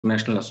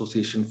International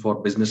Association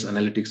for Business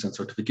Analytics and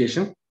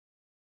Certification.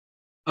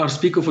 Our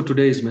speaker for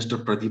today is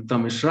Mr.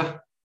 Pradeepta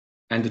Mishra,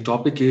 and the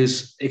topic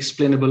is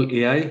Explainable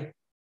AI,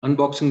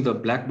 Unboxing the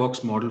Black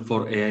Box Model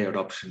for AI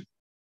Adoption.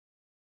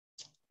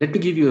 Let me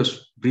give you a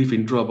brief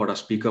intro about our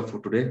speaker for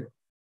today.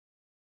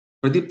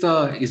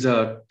 Pradeepta is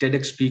a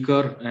TEDx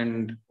speaker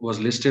and was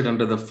listed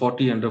under the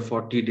 40 under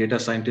 40 data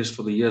scientist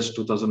for the years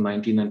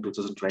 2019 and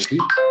 2020.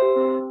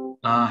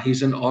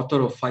 He's an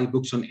author of 5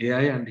 books on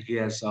AI, and he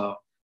has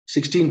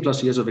 16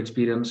 plus years of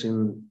experience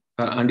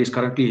and is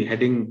currently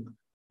heading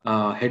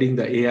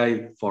the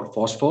AI for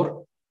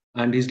Phosphor.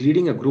 And he's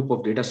leading a group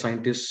of data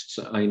scientists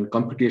in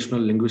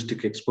computational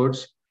linguistic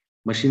experts,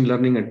 machine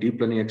learning and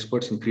deep learning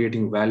experts in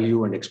creating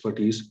value and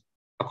expertise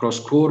across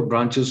core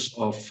branches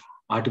of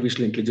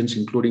artificial intelligence,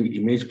 including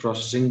image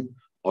processing,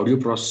 audio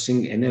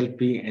processing,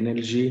 NLP,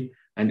 NLG,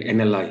 and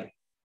NLI,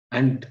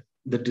 and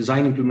the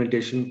design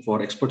implementation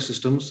for expert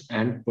systems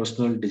and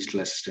personal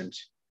digital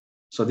assistants.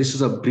 So this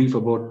is a brief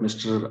about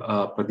Mr.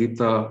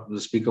 Pradeepta, the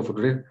speaker for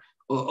today.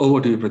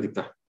 Over to you,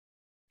 Pradeepta.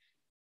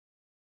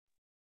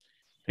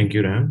 Thank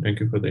you, Ram. Thank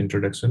you for the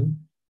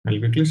introduction. I'll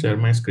quickly share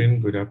my screen.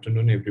 Good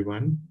afternoon,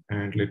 everyone.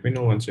 And let me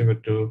know once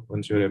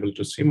you're able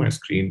to see my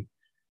screen.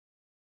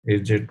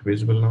 Is it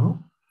visible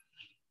now?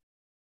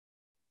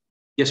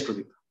 Yes,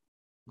 Pradeepta.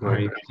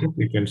 I hope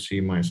you can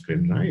see my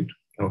screen, right?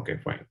 Okay,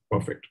 fine.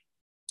 Perfect.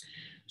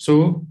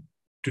 So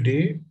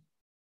today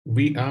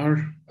we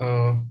are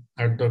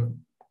at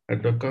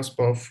the cusp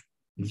of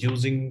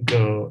using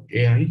the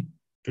AI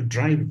to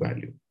drive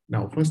value.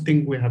 Now, first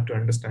thing we have to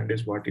understand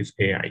is what is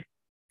AI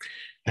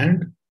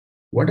and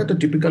what are the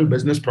typical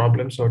business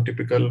problems or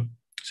typical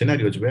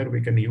scenarios where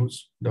we can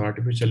use the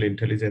artificial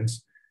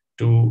intelligence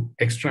to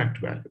extract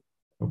value.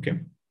 Okay.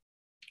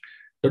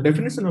 The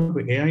definition of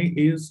AI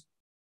is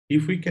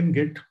if we can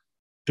get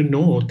to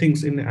know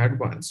things in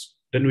advance,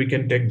 then we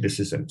can take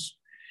decisions.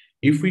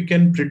 If we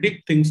can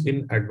predict things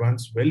in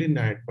advance, well in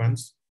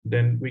advance,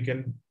 then we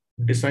can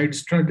decide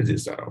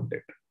strategies around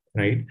it,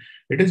 right?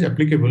 It is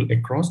applicable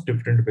across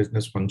different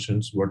business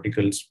functions,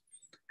 verticals.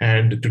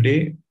 And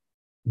today,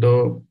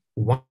 the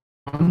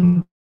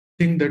one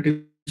thing that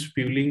is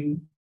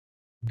fueling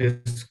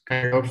this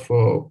kind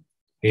of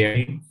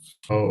AI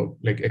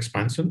like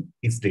expansion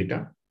is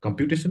data,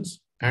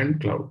 computations, and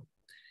cloud.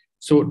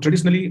 So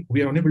traditionally,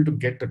 we are unable to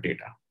get the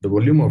data, the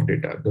volume of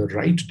data, the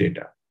right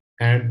data.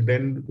 And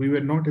then we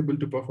were not able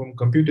to perform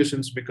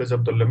computations because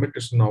of the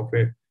limitation of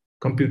a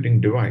computing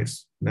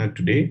device. Now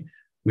today,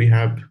 we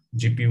have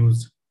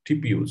GPUs,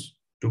 TPUs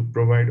to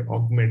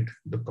augment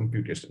the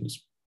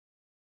computations.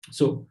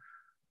 So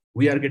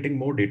we are getting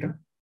more data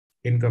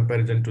in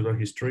comparison to the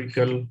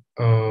historical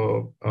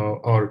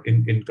or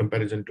in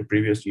comparison to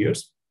previous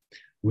years.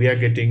 We are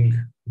getting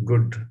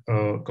good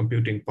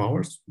computing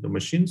powers, the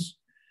machines,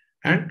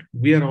 and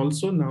we are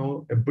also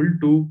now able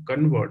to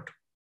convert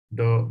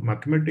the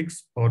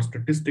mathematics or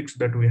statistics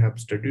that we have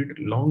studied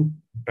long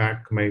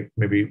back,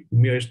 maybe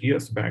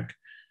years back,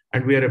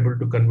 and we are able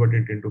to convert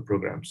it into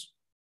programs.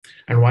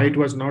 And why it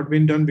was not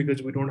been done?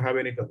 Because we did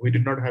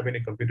not have any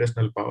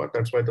computational power.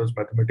 That's why those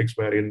mathematics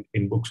were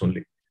in books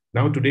only.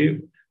 Now today,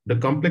 the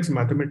complex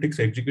mathematics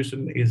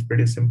execution is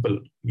pretty simple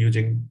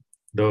using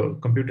the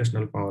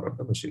computational power of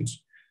the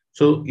machines.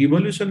 So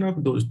evolution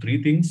of those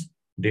 3 things,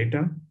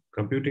 data,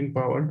 computing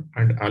power,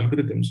 and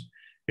algorithms,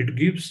 it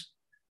gives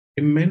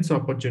immense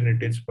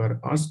opportunities for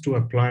us to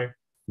apply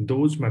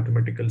those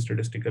mathematical,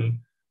 statistical,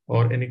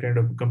 or any kind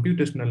of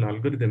computational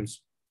algorithms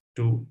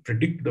to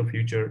predict the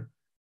future,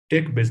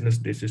 take business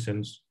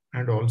decisions,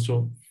 and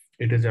also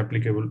it is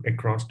applicable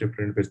across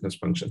different business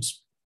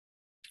functions.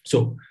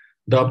 So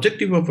the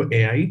objective of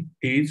AI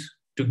is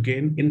to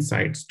gain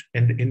insights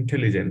and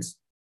intelligence.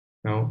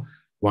 Now,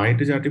 why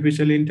it is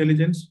artificial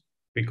intelligence?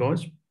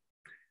 Because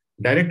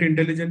direct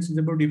intelligence is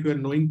about if you are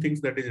knowing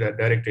things, that is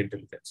direct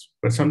intelligence.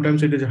 But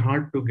sometimes it is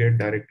hard to get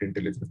direct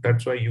intelligence.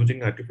 That's why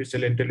using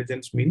artificial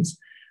intelligence means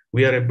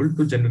we are able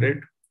to generate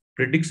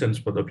predictions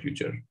for the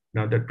future.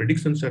 Now that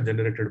predictions are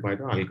generated by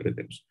the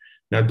algorithms.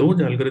 Now those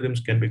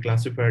algorithms can be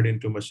classified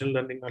into machine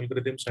learning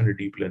algorithms and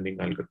deep learning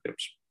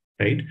algorithms,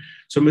 right?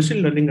 So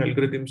machine learning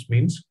algorithms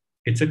means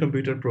it's a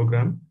computer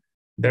program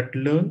that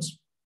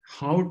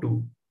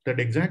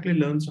exactly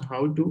learns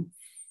how to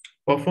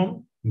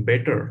perform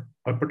better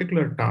a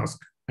particular task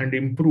and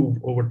improve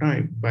over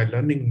time by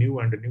learning new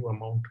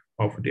amount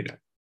of data.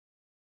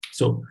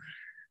 So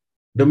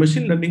the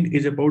machine learning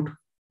is about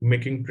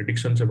making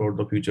predictions about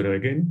the future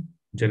again,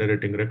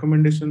 generating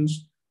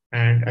recommendations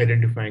and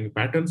identifying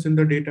patterns in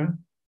the data.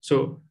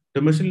 So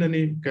the machine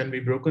learning can be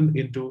broken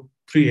into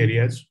 3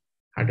 areas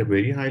at a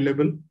very high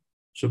level: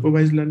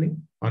 supervised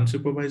learning,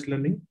 unsupervised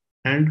learning,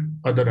 and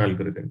other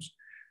algorithms.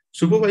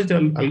 Supervised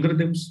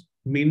algorithms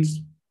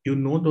means you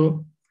know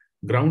the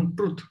ground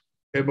truth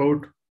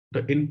about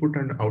the input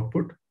and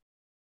output.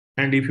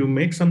 And if you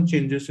make some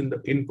changes in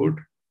the input,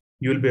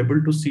 you will be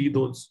able to see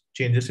those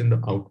changes in the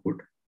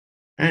output.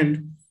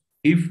 And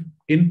if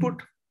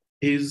input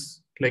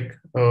is like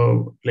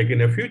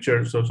in a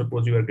future, so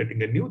suppose you are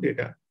getting a new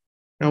data,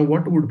 Now,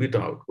 what would be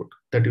the output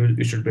that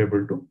you should be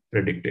able to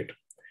predict it?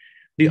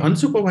 The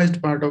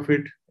unsupervised part of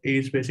it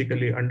is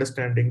basically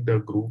understanding the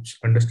groups,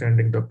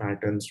 understanding the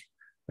patterns,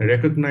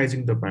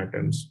 recognizing the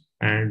patterns,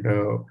 and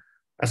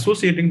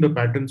associating the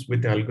patterns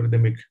with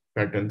algorithmic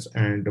patterns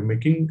and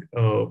making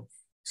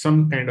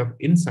some kind of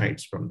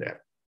insights from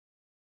there,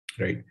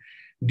 right?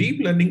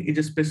 Deep learning is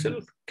a special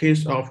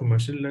case of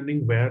machine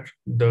learning where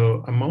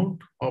the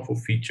amount of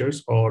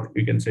features, or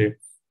you can say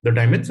the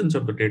dimensions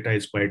of the data,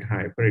 is quite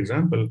high. For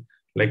example,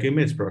 like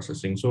image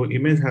processing. So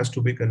image has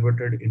to be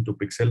converted into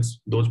pixels.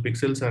 Those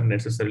pixels are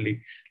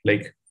necessarily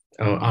like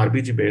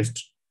RBG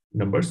based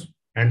numbers.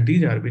 And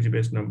these RBG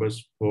based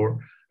numbers for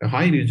a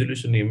high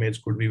resolution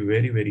image could be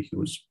very, very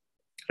huge,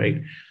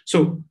 right?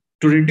 So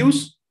to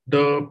reduce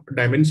the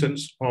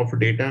dimensions of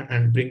data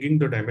and bringing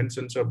the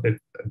dimensions of the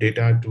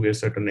data to a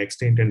certain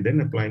extent and then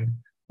applying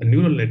a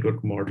neural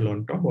network model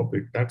on top of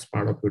it, that's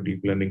part of your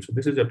deep learning. So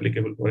this is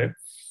applicable for a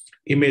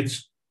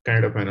image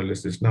kind of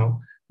analysis.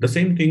 Now, the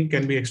same thing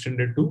can be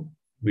extended to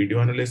video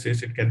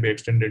analysis. It can be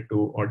extended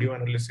to audio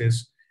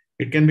analysis.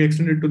 It can be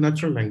extended to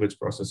natural language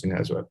processing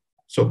as well.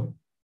 So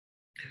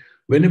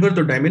whenever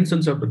the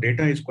dimensions of the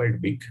data is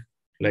quite big,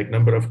 like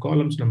number of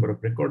columns, number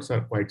of records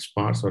are quite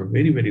sparse or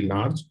very, very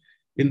large,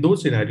 in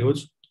those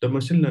scenarios, the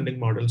machine learning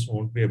models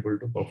won't be able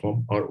to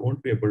perform or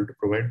won't be able to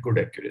provide good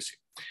accuracy.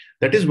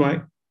 That is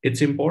why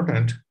it's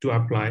important to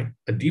apply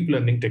a deep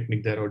learning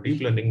technique there or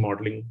deep learning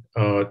modeling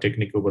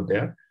technique over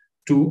there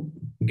to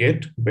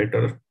get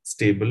better,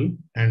 stable,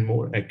 and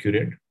more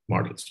accurate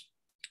models.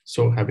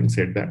 So having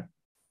said that,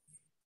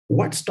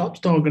 what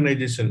stops the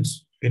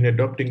organizations in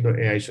adopting the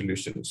AI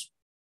solutions,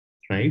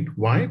 right?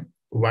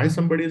 Why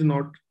somebody is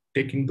not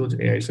taking those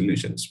AI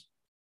solutions,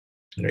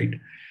 right?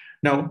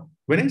 Now,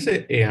 when I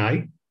say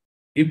AI,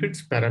 if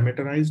it's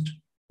parameterized,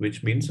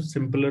 which means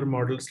simpler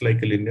models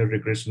like a linear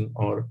regression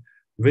or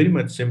very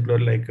much simpler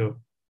like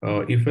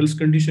if-else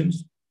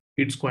conditions,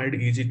 it's quite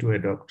easy to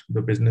adopt.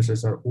 The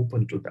businesses are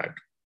open to that.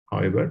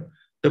 However,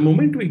 the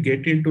moment we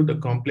get into the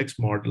complex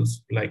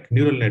models like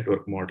neural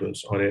network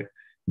models or a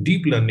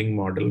deep learning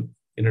model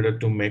in order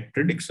to make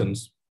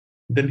predictions,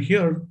 then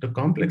here the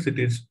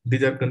complexities,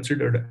 these are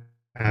considered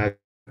as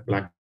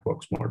black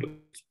box models.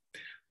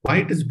 Why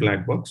it is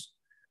black box?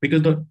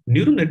 Because the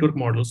neural network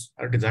models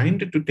are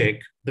designed to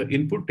take the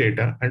input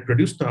data and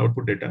produce the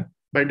output data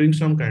by doing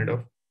some kind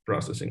of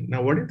processing.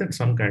 Now, what is that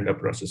some kind of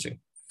processing?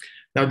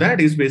 Now,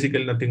 that is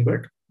basically nothing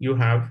but you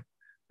have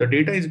the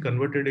data is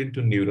converted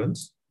into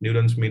neurons.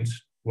 Neurons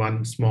means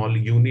one small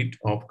unit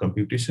of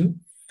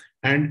computation.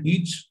 And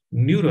each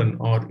neuron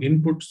or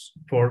inputs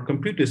for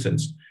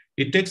computations,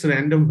 it takes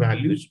random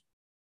values,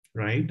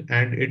 right?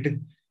 And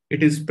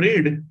it is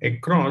spread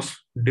across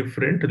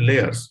different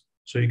layers.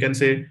 So you can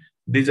say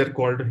these are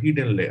called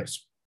hidden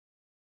layers.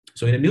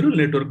 So in a neural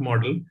network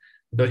model,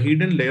 the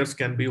hidden layers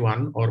can be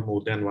one or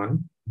more than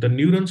one. The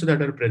neurons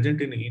that are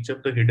present in each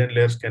of the hidden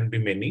layers can be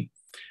many.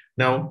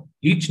 Now,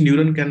 each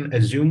neuron can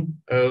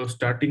assume a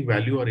starting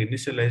value or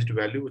initialized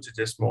value, which is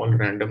a small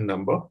random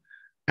number.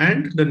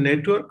 And the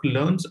network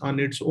learns on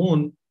its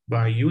own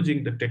by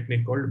using the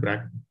technique called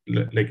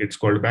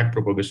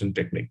backpropagation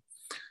technique.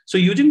 So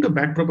using the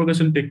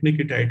backpropagation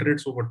technique, it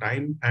iterates over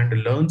time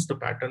and learns the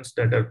patterns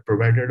that are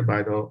provided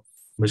by the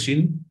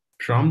machine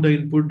from the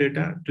input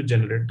data to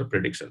generate the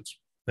predictions.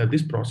 Now,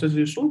 this process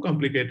is so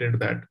complicated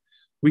that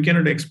we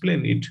cannot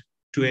explain it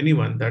to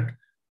anyone that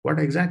what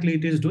exactly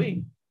it is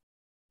doing,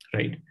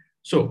 right?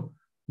 So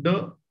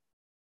the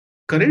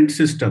current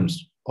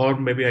systems, or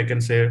maybe I can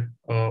say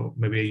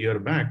maybe a year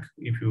back,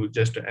 if you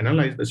just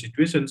analyze the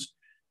situations,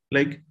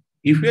 like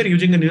if we are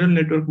using a neural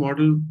network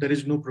model, there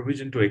is no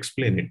provision to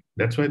explain it.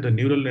 That's why the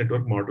neural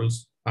network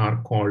models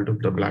are called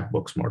the black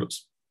box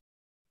models,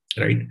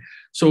 right?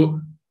 So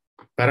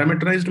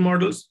parameterized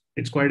models,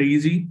 it's quite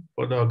easy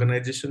for the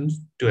organizations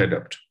to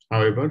adopt.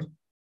 However,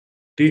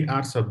 they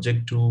are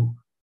subject to,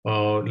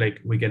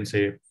 like we can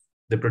say,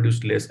 they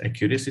produce less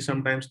accuracy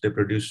sometimes. They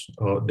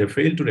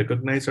fail to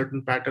recognize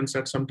certain patterns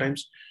at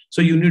sometimes.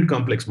 So you need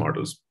complex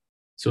models.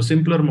 So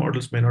simpler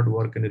models may not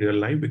work in real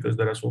life because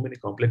there are so many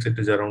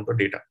complexities around the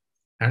data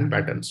and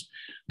patterns.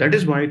 That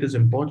is why it is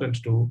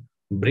important to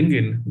bring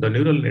in the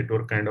neural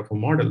network kind of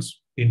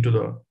models into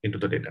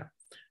the data.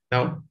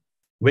 Now,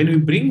 when we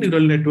bring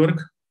neural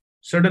network,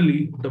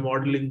 suddenly the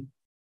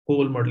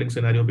whole modeling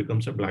scenario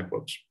becomes a black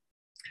box.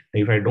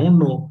 If I don't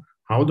know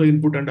how the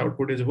input and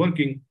output is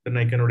working, then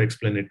I cannot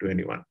explain it to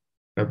anyone.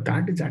 Now,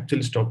 that is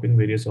actually stopping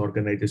various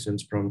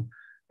organizations from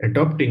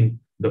adopting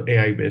the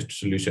AI-based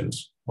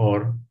solutions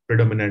or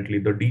predominantly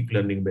the deep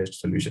learning-based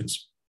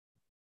solutions,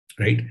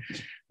 right?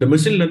 The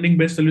machine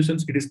learning-based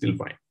solutions, it is still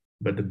fine.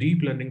 But the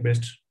deep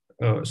learning-based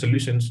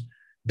solutions,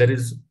 there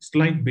is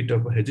slight bit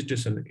of a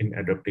hesitation in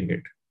adopting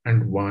it.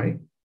 And why?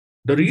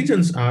 The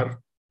reasons are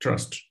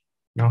trust.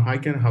 Now, how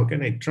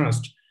can I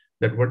trust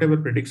that whatever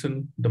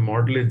prediction the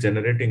model is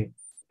generating,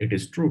 it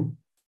is true?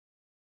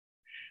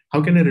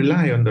 How can I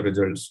rely on the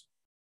results?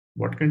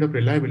 What kind of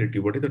reliability,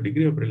 what is the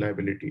degree of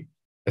reliability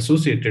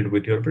associated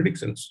with your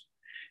predictions?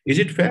 Is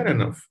it fair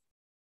enough?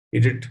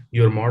 Is it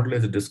your model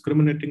is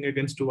discriminating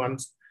against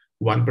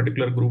one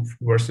particular group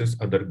versus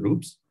other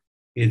groups?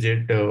 Is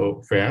it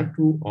fair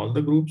to all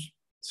the groups?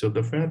 So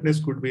the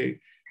fairness could be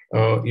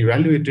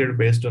evaluated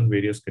based on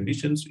various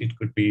conditions. It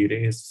could be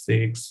race,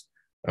 sex,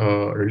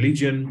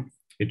 religion.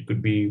 It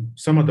could be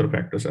some other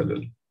factors as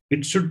well.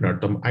 It should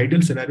not, the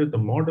ideal scenario, the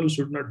model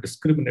should not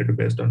discriminate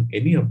based on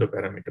any of the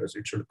parameters.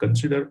 It should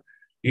consider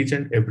each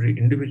and every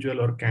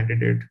individual or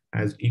candidate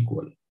as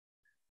equal.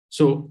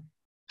 So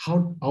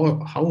how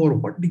or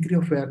what degree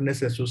of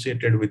fairness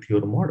associated with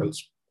your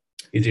models?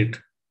 Is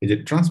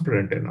it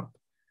transparent enough?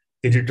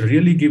 Is it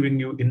really giving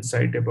you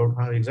insight about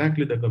how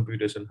exactly the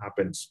computation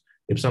happens?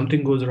 If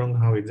something goes wrong,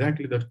 how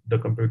exactly the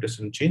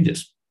computation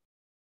changes?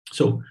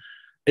 So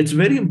it's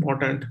very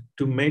important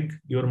to make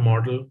your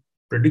model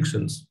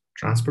predictions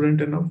transparent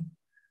enough,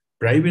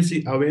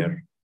 privacy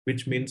aware,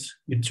 which means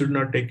it should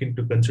not take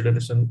into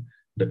consideration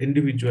the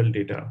individual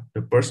data,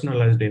 the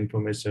personalized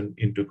information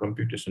into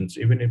computations.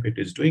 Even if it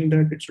is doing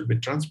that, it should be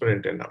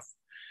transparent enough.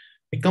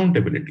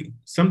 Accountability.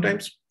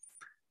 Sometimes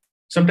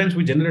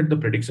we generate the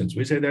predictions.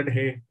 We say that,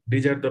 hey,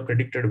 these are the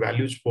predicted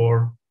values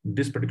for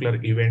this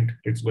particular event,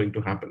 it's going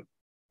to happen,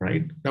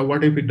 right? Now,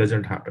 what if it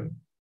doesn't happen?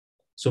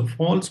 So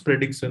false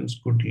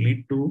predictions could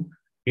lead to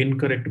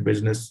incorrect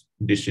business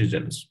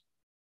decisions.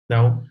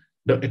 Now,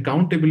 the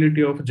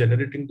accountability of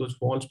generating those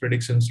false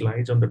predictions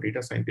lies on the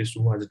data scientist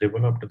who has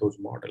developed those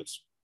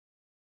models,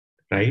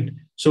 right?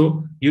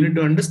 So you need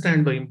to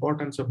understand the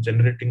importance of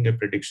generating a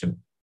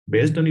prediction.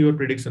 Based on your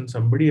prediction,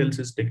 somebody else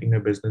is taking a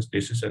business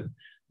decision.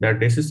 That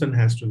decision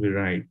has to be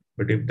right.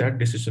 But if that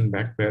decision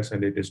backfires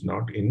and it's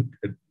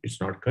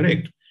not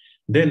correct,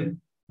 then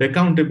the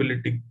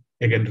accountability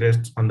again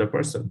rests on the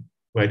person.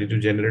 Why did you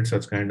generate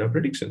such kind of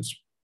predictions?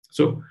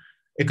 So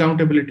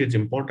accountability is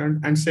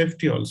important, and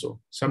safety also.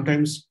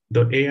 Sometimes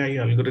the AI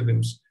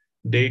algorithms,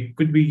 they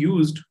could be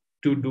used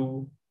to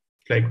do,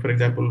 like, for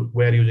example,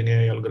 we're using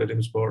AI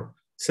algorithms for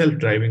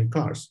self-driving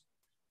cars.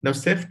 Now,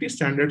 safety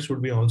standards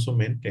should be also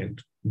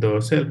maintained.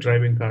 The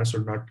self-driving car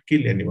should not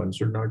kill anyone,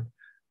 should not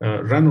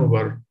run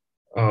over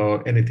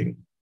any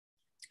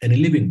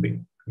living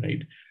being,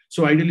 right?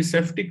 So ideally,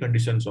 safety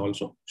conditions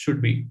also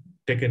should be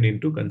taken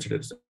into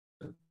consideration.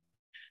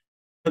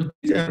 But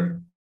these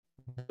are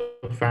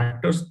the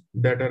factors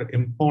that are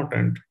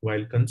important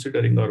while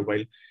considering or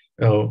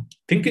while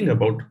thinking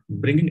about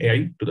bringing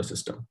AI to the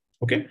system.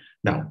 Okay,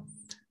 now,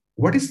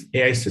 what is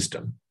AI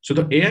system? So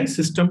the AI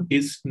system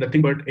is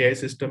nothing but AI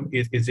system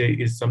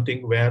is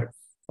something where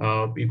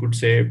you could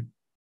say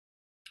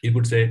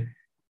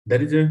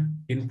there is a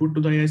input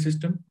to the AI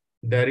system.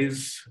 There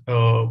is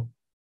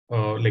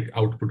like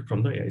output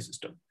from the AI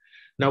system.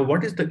 Now,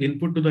 what is the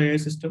input to the AI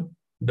system?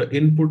 The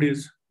input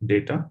is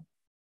data,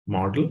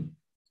 model,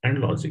 and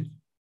logic.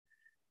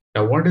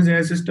 Now, what is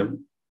AI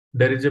system?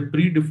 There is a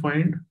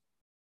predefined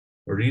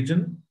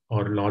region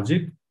or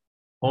logic,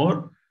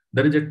 or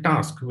there is a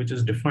task which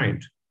is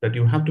defined that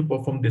you have to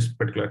perform this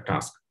particular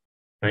task,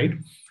 right?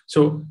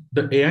 So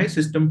the AI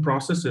system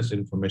processes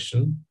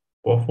information,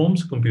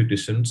 performs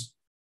computations,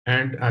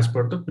 and as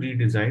per the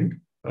pre-designed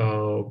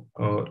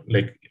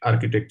like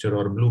architecture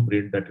or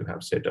blueprint that you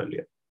have set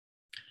earlier.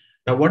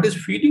 Now, what is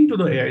feeding to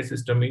the AI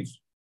system is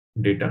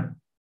data,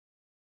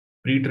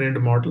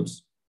 pre-trained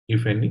models,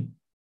 if any,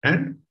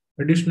 and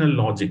additional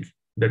logic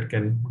that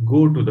can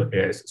go to the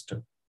AI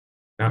system.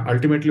 Now,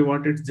 ultimately,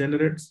 what it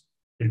generates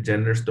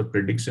the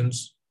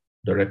predictions,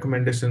 the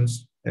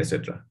recommendations,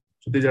 etc.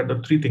 So these are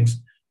the three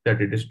things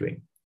that it is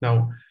doing.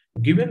 Now,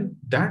 given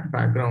that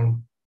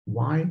background,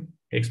 why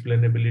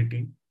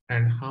explainability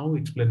and how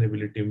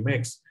explainability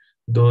makes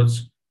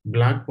those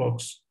black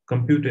box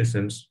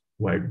computations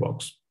white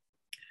box?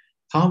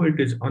 How it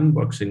is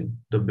unboxing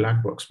the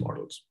black box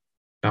models.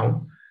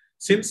 Now,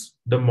 since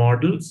the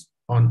models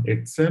on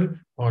itself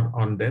or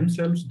on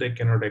themselves, they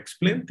cannot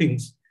explain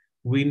things,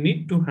 we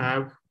need to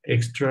have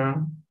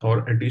extra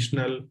or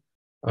additional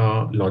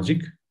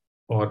logic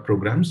or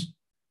programs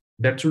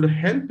that should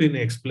help in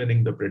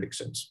explaining the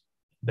predictions.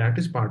 That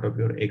is part of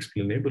your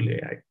explainable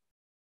AI.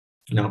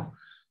 Now,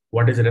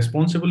 what is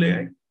responsible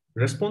AI?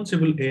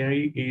 Responsible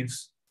AI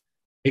is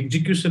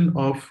execution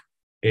of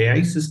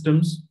AI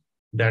systems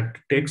that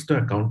takes the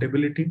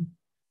accountability,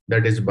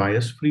 that is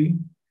bias-free.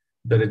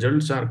 The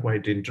results are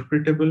quite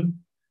interpretable.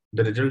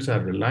 The results are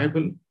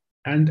reliable,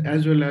 and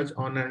as well as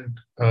on and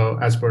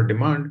as per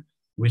demand,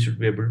 we should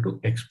be able to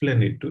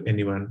explain it to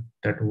anyone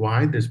that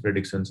why these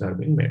predictions are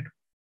being made.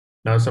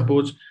 Now,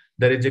 suppose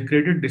there is a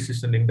credit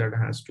decisioning that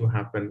has to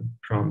happen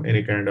from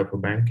any kind of a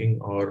banking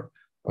or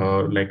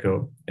like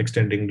a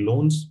extending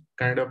loans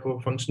kind of a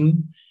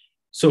function.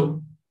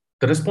 So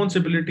the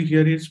responsibility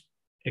here is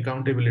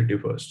accountability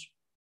first.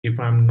 If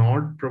I'm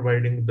not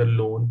providing the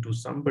loan to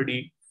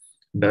somebody,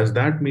 does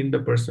that mean the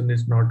person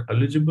is not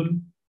eligible?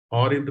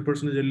 Or if the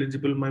person is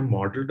eligible, my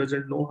model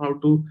doesn't know how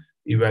to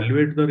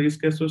evaluate the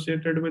risk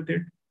associated with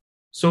it.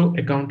 So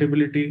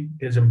accountability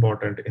is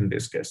important in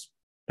this case.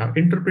 Now,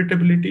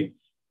 interpretability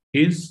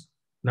is,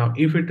 now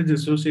if it is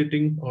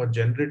associating or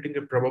generating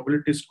a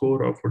probability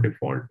score of a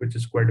default, which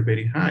is quite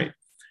very high.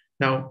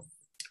 Now,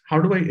 how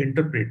do I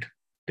interpret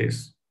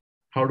this?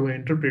 How do I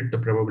interpret the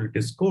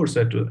probability scores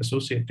that are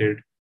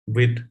associated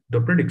with the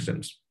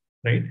predictions,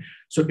 right?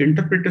 So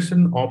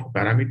interpretation of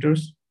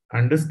parameters,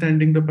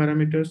 understanding the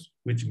parameters,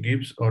 which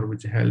gives or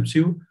which helps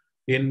you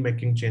in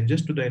making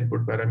changes to the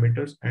input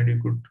parameters, and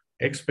you could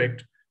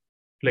expect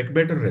like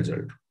better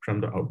result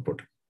from the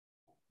output,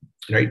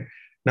 right?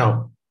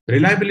 Now,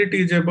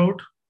 reliability is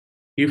about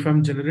if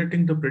I'm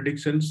generating the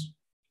predictions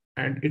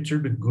and it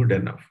should be good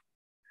enough.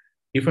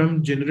 If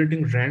I'm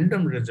generating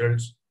random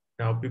results,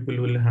 now people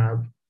will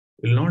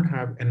not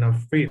have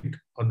enough faith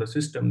on the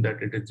system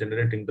that it is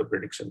generating the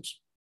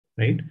predictions,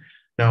 right?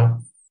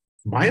 Now,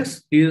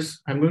 bias is,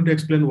 I'm going to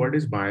explain what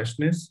is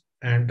biasness,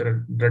 and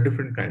there are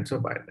different kinds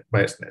of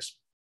biasness.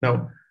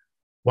 Now,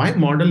 why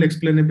model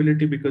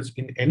explainability? Because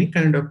in any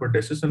kind of a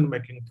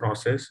decision-making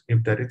process,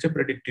 if there is a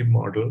predictive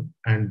model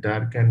and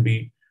there can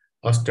be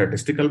a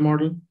statistical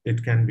model,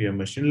 it can be a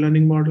machine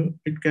learning model,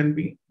 it can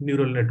be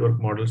neural network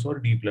models or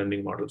deep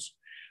learning models.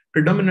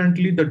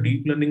 Predominantly, the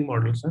deep learning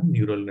models are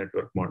neural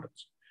network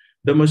models.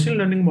 The machine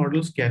learning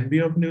models can be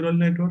of neural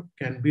network,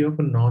 can be of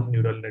a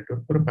non-neural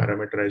network or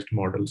parameterized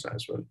models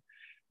as well.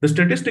 The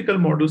statistical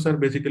models are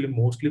basically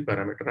mostly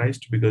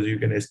parameterized because you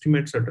can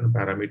estimate certain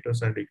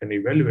parameters and you can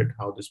evaluate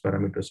how these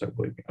parameters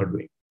are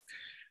doing.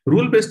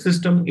 Rule-based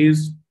system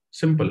is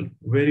simple,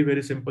 very,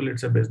 very simple.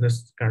 It's a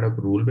business kind of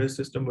rule-based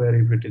system where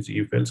if it is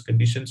if-else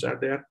conditions are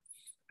there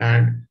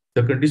and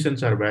the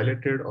conditions are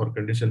validated or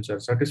conditions are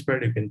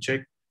satisfied, you can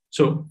check.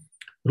 So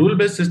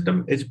rule-based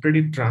system is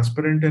pretty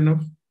transparent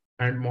enough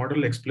and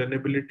model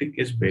explainability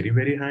is very,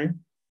 very high.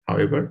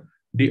 However,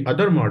 the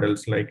other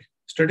models like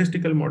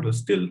statistical models,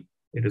 still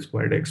it is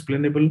quite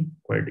explainable,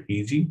 quite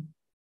easy.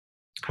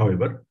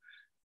 However,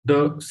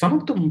 some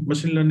of the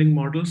machine learning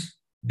models,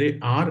 they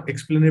are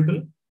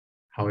explainable.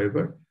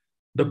 However,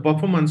 the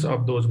performance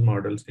of those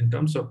models in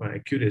terms of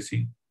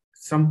accuracy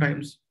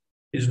sometimes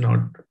is not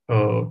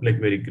like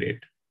very great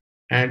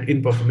and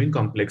in performing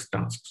complex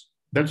tasks.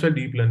 That's why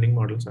deep learning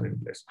models are in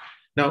place.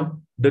 Now,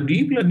 the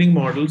deep learning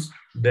models,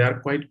 they are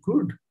quite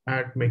good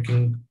at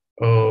making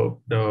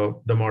the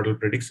model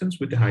predictions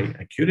with high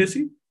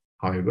accuracy.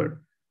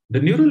 However, the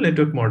neural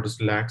network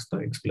models lacks the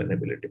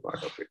explainability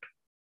part of it.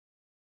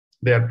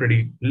 They are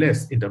pretty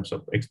less in terms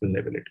of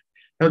explainability.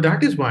 Now,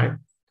 that is why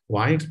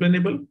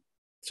explainable?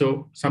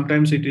 So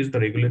sometimes it is the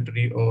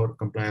regulatory or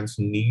compliance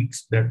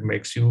needs that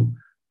makes you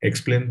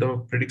explain the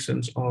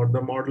predictions or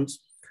the models.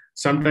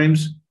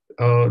 Sometimes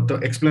the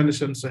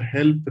explanations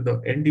help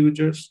the end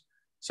users.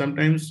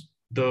 Sometimes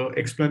the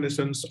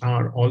explanations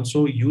are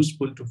also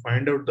useful to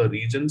find out the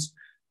regions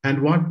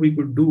and what we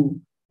could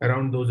do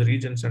around those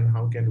regions and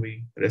how can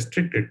we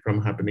restrict it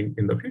from happening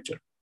in the future.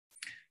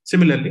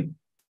 Similarly,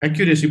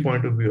 accuracy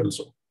point of view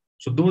also.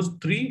 So those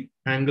three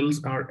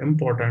angles are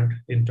important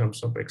in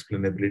terms of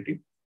explainability.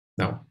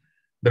 Now,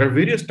 there are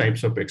various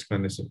types of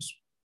explanations.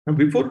 Now,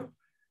 before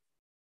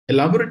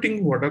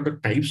elaborating what are the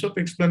types of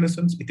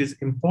explanations, it is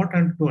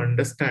important to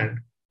understand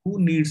who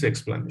needs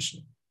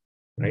explanation,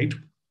 right?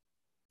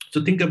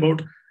 So think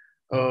about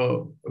a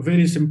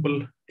very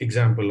simple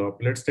example of,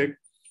 let's take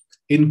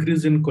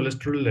increase in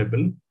cholesterol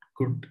level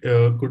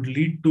could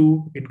lead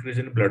to increase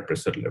in blood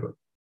pressure level.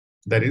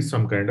 There is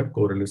some kind of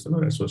correlation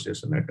or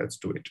association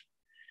attached to it.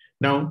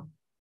 Now,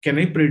 can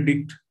I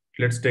predict,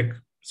 let's take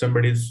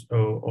somebody's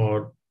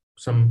or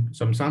some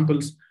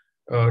samples,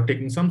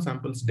 taking some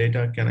samples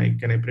data, can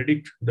I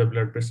predict the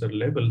blood pressure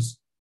levels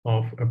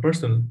of a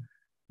person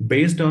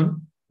based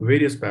on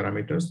various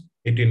parameters?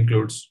 It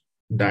includes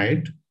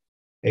diet,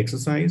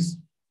 exercise,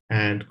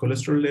 and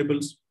cholesterol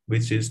levels,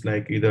 which is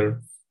like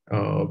either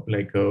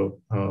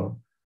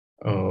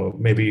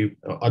maybe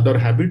other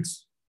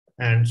habits.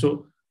 And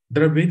so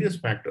there are various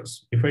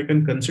factors. If I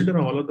can consider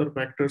all other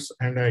factors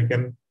and I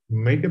can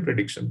make a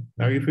prediction.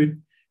 Now, if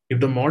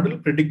the model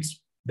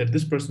predicts that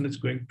this person is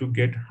going to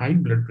get high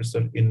blood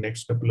pressure in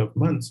next couple of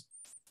months,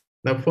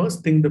 the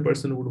first thing the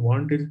person would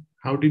want is,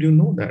 how did you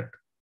know that?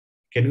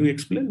 Can you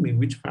explain me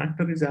which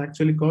factor is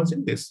actually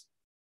causing this?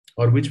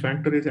 Or which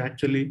factor is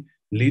actually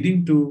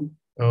leading to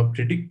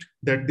predict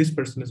that this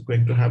person is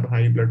going to have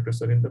high blood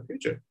pressure in the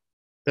future?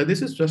 Now,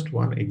 this is just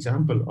one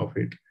example of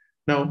it.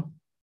 Now,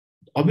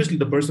 obviously,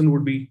 the person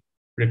would be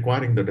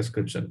requiring the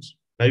descriptions.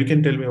 Now, you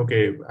can tell me,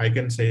 okay, I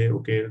can say,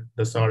 okay,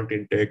 the salt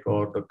intake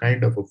or the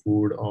kind of a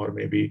food or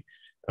maybe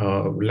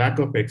lack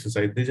of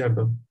exercise. These are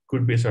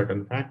could be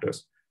certain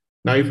factors.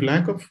 Now, if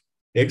lack of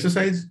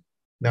exercise,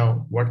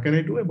 now what can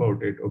I do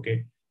about it?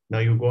 Okay, now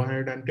you go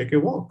ahead and take a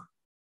walk,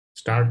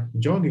 start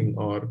jogging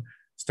or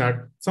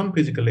start some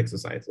physical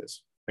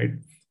exercises, right?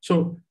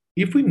 So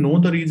if we know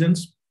the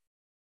reasons,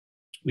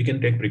 we can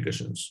take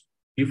precautions.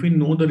 If we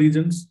know the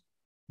reasons,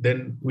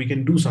 then we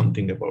can do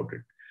something about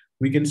it.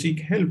 We can seek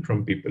help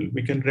from people.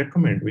 We can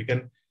recommend.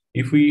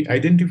 If we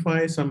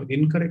identify some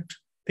incorrect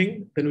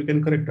thing, then we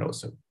can correct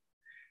ourselves.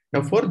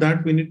 Now, for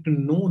that, we need to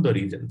know the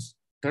reasons.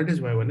 That is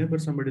why whenever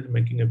somebody is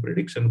making a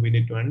prediction, we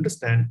need to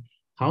understand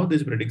how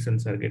these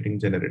predictions are getting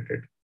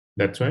generated.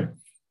 That's why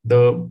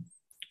the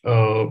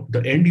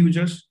end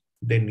users,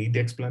 they need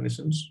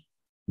explanations.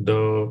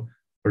 The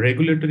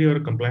regulatory or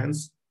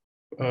compliance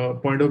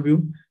point of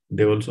view,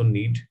 they also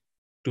need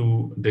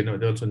they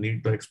also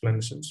need the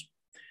explanations.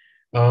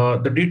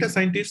 The data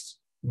scientists,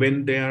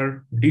 when they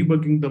are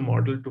debugging the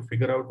model to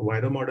figure out why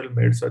the model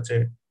made such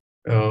a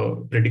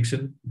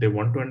prediction, they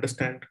want to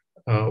understand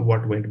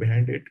what went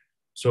behind it.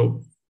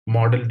 So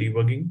model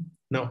debugging.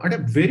 Now, at a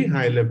very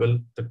high level,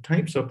 the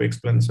types of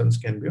explanations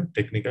can be of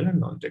technical and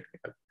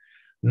non-technical.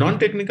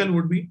 Non-technical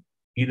would be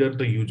either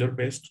the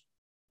user-based,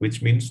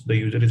 which means the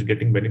user is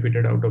getting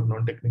benefited out of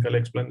non-technical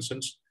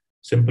explanations.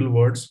 Simple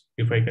words,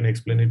 if I can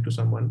explain it to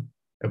someone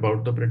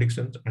about the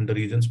predictions and the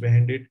reasons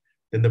behind it,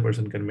 then the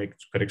person can make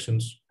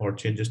corrections or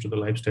changes to the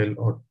lifestyle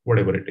or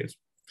whatever it is.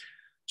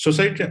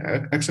 Society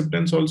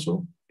acceptance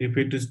also, if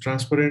it is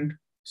transparent,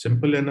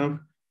 simple enough,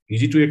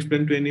 easy to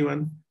explain to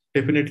anyone,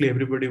 definitely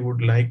everybody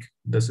would like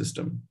the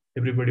system.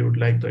 Everybody would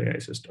like the AI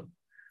system.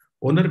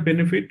 Owner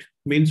benefit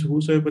means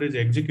whosoever is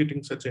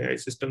executing such AI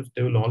systems,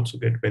 they will also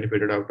get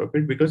benefited out of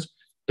it because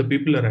the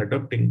people are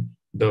adopting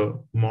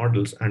the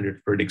models and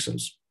its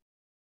predictions.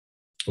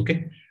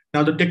 Okay.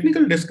 Now, the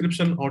technical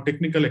description or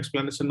technical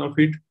explanation of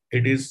it,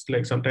 it is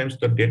like sometimes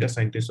the data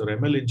scientists or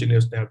ML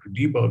engineers, they have to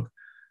debug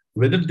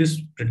whether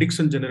this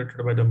prediction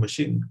generated by the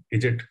machine,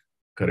 is it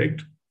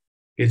correct?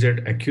 Is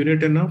it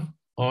accurate enough?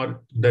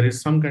 Or there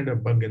is some kind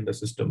of bug in the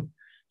system.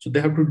 So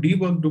they have to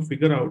debug to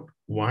figure out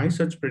why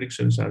such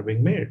predictions are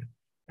being made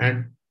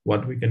and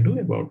what we can do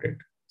about it.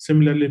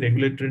 Similarly,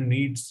 regulatory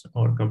needs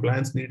or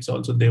compliance needs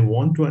also, they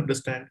want to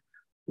understand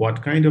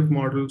what kind of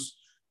models.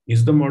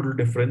 Is the model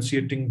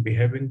differentiating,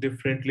 behaving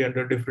differently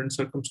under different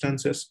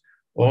circumstances?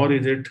 Or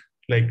is it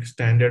like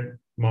standard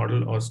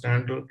model or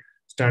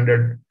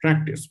standard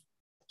practice?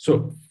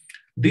 So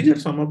these are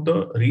some of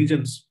the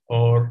regions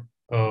or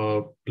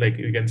like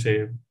you can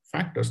say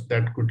factors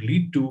that could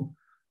lead to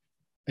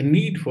a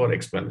need for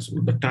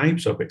explanation, the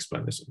types of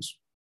explanations.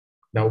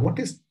 Now, what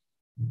is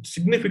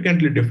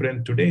significantly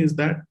different today is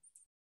that,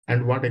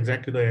 and what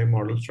exactly the AI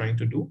model is trying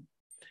to do.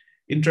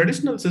 In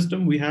traditional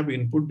system, we have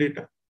input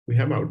data, we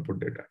have output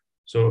data.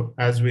 So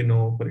as we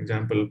know, for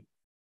example,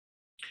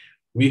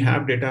 we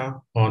have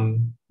data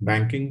on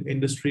banking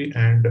industry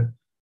and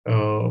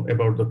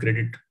about the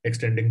credit,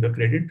 extending the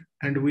credit,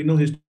 and we know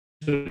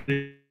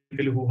historically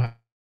who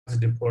has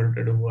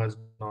defaulted, who has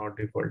not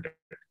defaulted.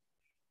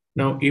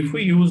 Now, if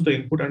we use the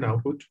input and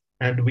output,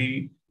 and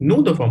we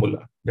know the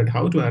formula that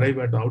how to arrive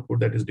at the output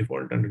that is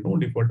default and no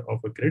default of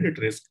a credit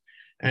risk,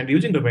 and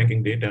using the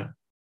banking data,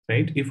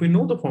 right? If we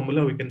know the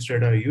formula, we can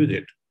straight away use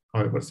it.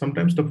 However,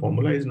 sometimes the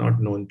formula is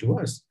not known to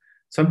us.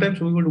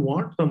 Sometimes we would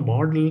want the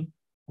model,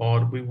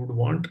 or we would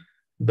want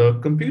the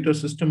computer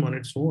system on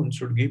its own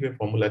should give a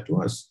formula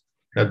to us.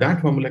 Now,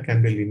 that formula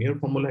can be a linear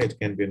formula, it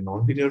can be a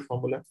non-linear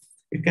formula,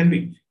 it can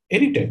be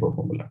any type of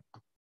formula,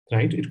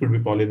 right? It could be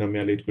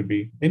polynomial, it could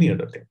be any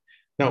other thing.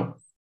 Now,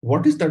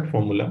 what is that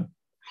formula?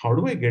 How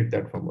do I get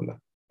that formula?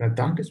 Now,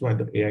 that is why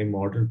the AI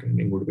model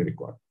training would be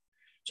required.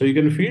 So you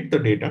can feed the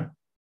data,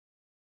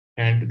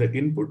 and the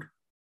input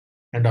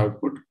and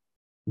output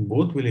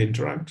both will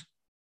interact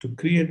to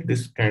create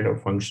this kind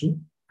of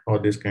function or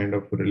this kind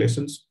of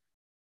relations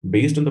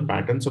based on the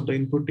patterns of the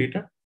input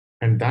data.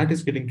 And that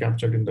is getting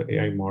captured in the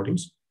AI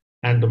models,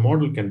 and the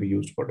model can be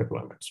used for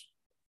deployments.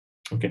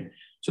 Okay,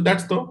 so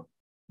that's the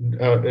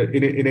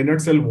in a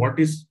nutshell what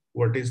is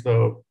all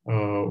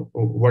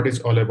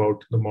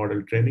about the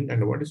model training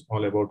and what is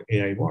all about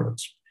AI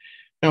models.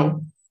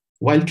 Now,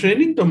 while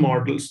training the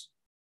models,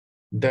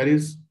 there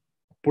is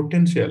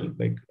potential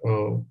like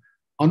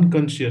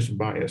unconscious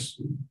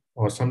bias,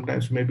 or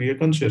sometimes maybe a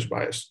conscious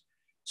bias.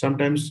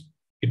 Sometimes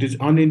it is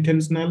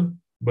unintentional,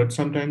 but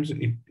sometimes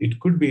it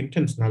could be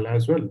intentional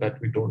as well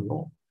that we don't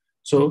know.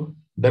 So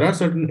there are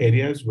certain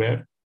areas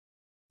where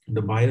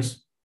the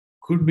bias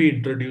could be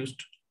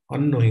introduced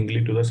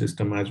unknowingly to the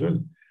system as well.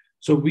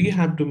 So we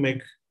have to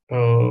make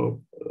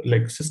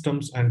like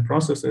systems and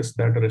processes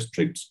that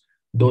restricts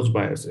those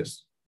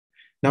biases.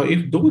 Now,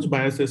 if those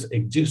biases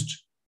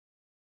exist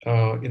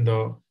in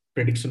the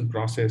prediction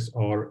process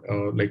or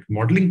like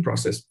modeling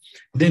process,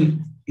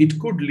 then it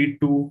could lead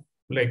to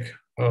like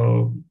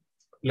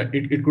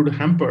it could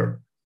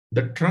hamper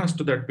the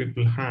trust that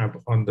people have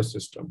on the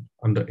system,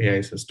 on the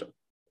AI system.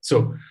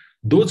 So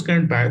those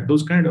kind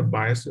of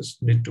biases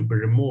need to be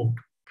removed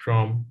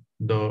from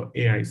the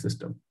AI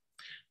system.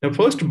 The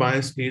first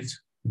bias is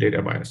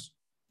data bias.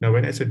 Now,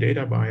 when I say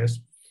data bias,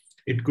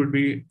 it could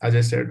be, as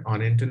I said,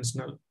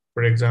 unintentional.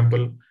 For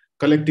example,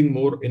 collecting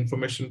more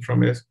information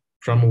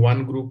from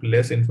one group,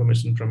 less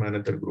information from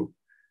another group.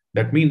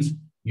 That means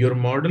your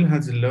model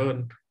has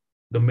learned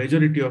the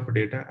majority of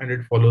data and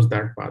it follows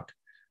that path.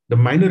 The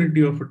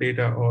minority of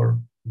data or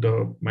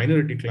the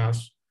minority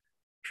class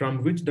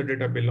from which the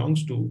data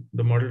belongs to,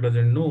 the model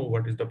doesn't know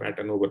what is the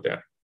pattern over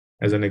there.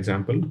 As an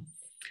example,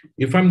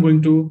 if I'm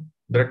going to,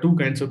 there are two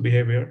kinds of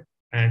behavior,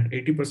 and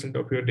 80%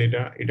 of your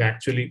data, it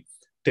actually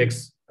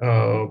takes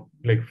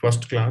like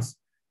first class,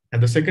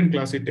 and the second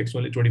class, it takes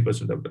only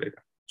 20% of the data.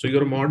 So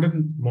your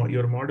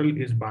model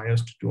is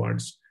biased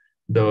towards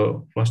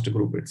the first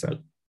group itself,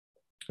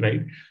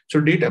 right? So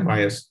data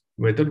bias,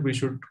 whether we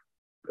should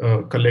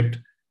collect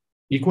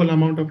equal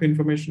amount of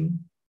information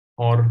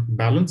or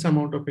balance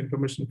amount of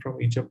information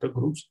from each of the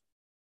groups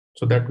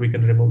so that we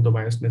can remove the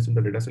biasness in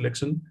the data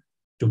selection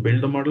to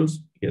build the models?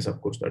 Yes,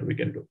 of course, that we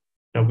can do.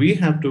 Now we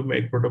have to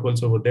make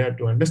protocols over there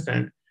to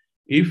understand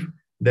if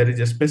there is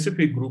a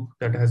specific group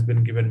that has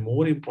been given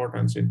more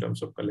importance in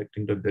terms of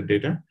collecting the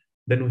data,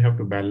 then we have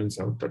to balance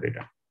out the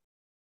data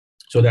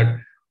so that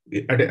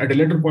at a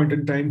later point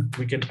in time,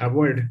 we can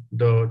avoid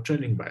the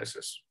training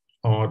biases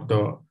or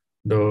the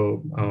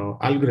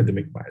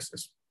algorithmic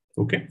biases.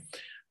 Okay.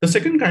 The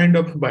second kind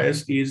of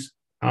bias is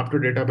after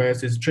data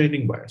bias is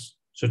training bias.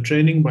 So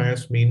training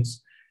bias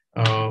means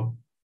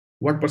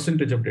what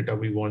percentage of data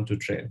we want to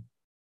train.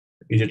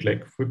 Is it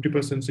like 50%,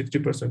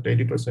 60%,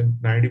 80%,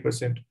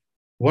 90%?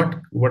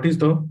 What is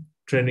the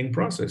training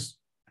process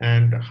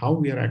and how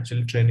we are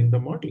actually training the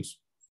models?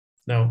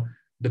 Now,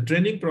 the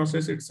training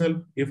process itself,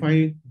 if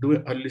I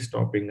do early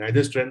stopping, I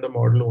just train the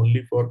model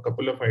only for a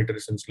couple of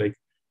iterations, like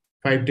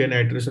 5, 10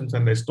 iterations,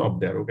 and I stop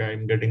there. Okay,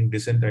 I'm getting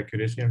decent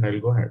accuracy and I'll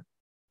go ahead,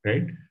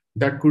 right?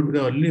 That could be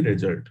the early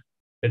result.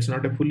 It's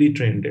not a fully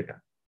trained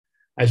data.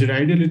 I should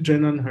ideally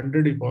train on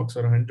 100 epochs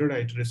or 100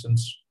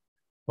 iterations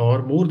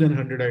or more than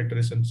 100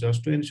 iterations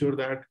just to ensure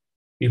that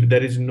if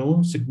there is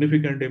no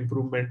significant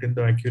improvement in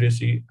the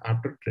accuracy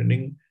after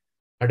training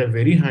at a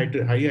very high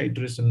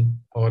iteration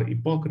or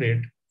epoch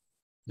rate,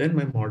 then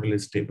my model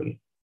is stable.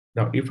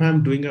 Now, if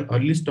I'm doing an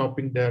early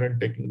stopping there and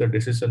taking the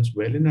decisions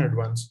well in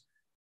advance,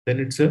 then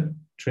it's a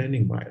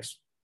training bias.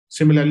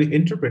 Similarly,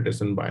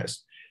 interpretation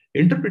bias.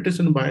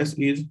 Interpretation bias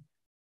is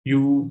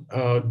you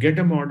get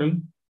a model,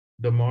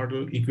 the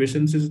model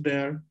equations is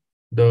there,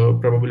 the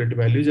probability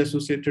values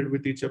associated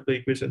with each of the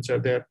equations are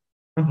there.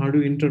 Now, how do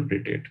you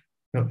interpret it?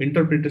 Now,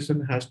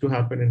 interpretation has to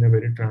happen in a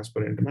very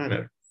transparent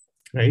manner,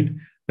 right?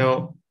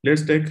 Now,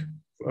 let's take,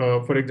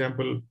 for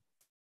example,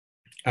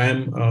 I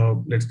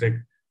am, let's take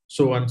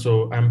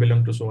so-and-so, I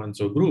belong to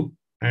so-and-so group.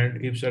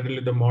 And if suddenly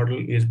the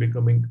model is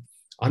becoming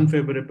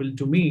unfavorable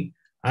to me,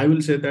 I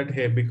will say that,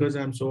 hey, because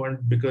I'm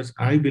because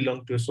I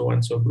belong to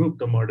so-and-so group,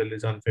 the model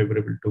is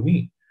unfavorable to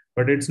me.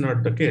 But it's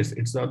not the case,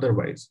 it's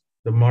otherwise.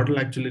 The model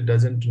actually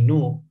doesn't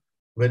know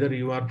whether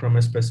you are from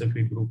a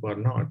specific group or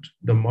not.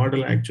 The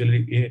model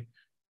actually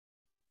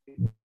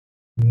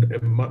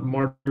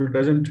model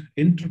doesn't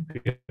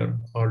interfere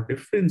or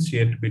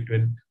differentiate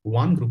between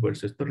one group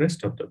versus the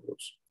rest of the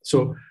groups.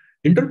 So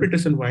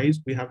interpretation wise,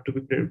 we have to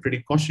be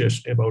pretty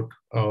cautious about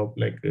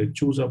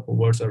choose of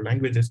words or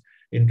languages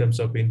in terms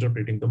of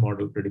interpreting the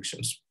model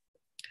predictions.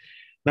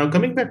 Now,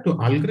 coming back to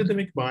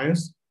algorithmic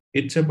bias,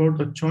 it's about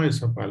the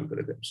choice of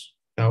algorithms.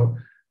 Now,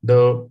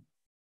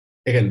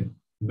 again,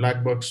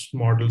 black box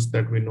models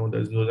that we know,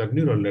 those are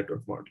neural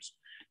network models.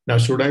 Now,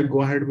 should I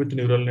go ahead with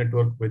neural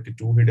network with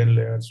 2 hidden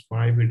layers,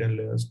 5 hidden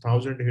layers,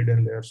 1,000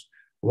 hidden layers?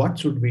 What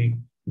should be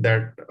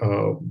that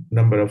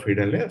number of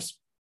hidden layers?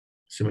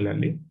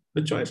 Similarly,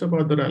 the choice of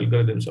other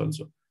algorithms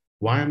also.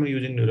 Why am I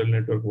using neural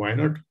network? Why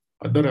not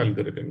other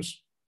algorithms,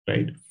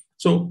 right?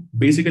 So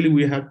basically,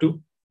 we have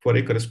to, for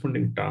a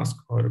corresponding task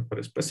or for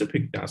a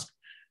specific task,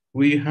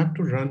 we have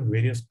to run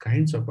various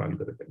kinds of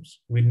algorithms.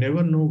 We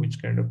never know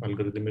which kind of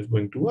algorithm is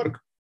going to work.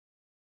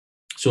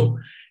 So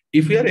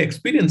if we are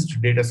experienced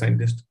data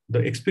scientists, the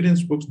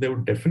experienced folks, they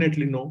would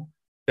definitely know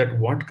that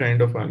what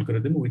kind of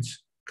algorithm, which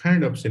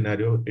kind of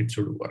scenario it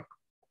should work.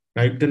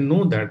 Now, if they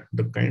know that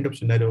the kind of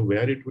scenario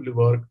where it will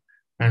work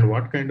and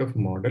what kind of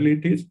model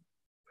it is,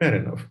 fair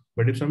enough.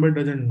 But if somebody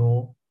doesn't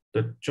know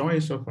the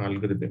choice of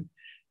algorithm,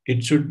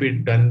 it should be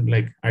done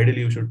like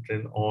ideally you should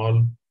train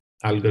all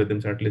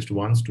algorithms at least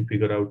once to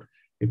figure out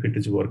if it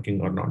is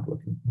working or not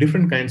working.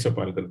 Different kinds of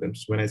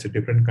algorithms. When I say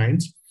different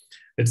kinds,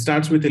 it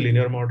starts with a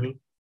linear model,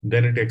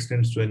 then it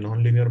extends to a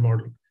non-linear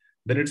model,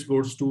 then it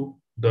goes to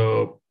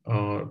the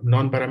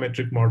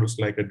non-parametric models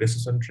like a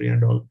decision tree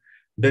and all.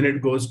 Then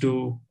it goes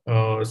to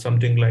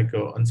something like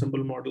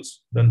ensemble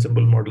models. The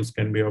ensemble models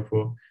can be of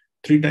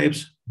 3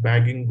 types: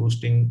 bagging,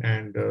 boosting,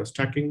 and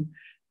stacking.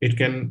 It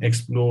can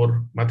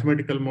explore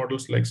mathematical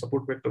models like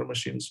support vector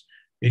machines.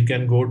 It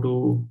can go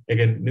to,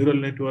 again, neural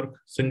network,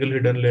 single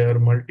hidden layer,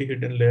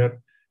 multi-hidden layer.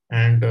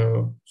 And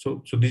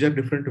so these are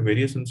different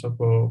variations of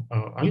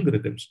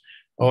algorithms,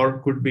 or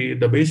could be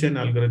the Bayesian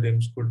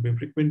algorithms, could be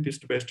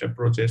frequentist-based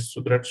approaches.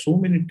 So there are so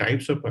many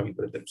types of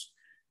algorithms.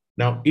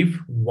 Now, if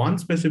one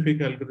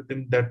specific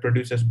algorithm that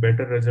produces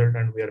better result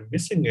and we are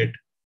missing it,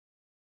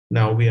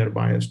 now we are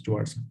biased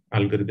towards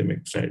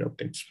algorithmic side of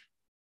things,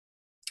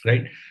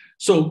 right?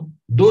 So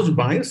those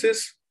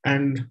biases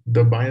and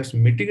the bias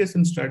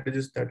mitigation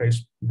strategies that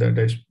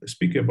I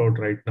speak about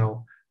right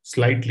now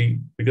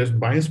slightly, because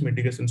bias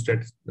mitigation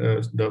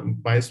the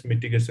bias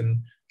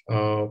mitigation,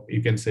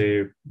 you can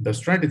say the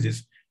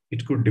strategies,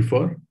 it could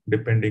differ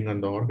depending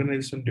on the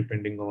organization,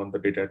 depending on the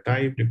data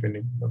type,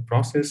 depending on the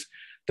process.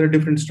 There are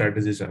different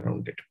strategies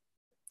around it.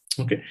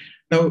 Okay.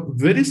 Now,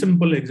 very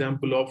simple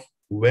example of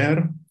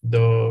where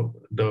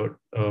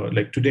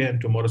like today and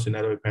tomorrow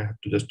scenario, if I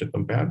have to just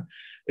compare,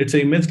 it's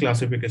an image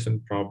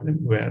classification problem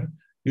where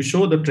you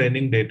show the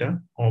training data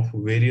of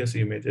various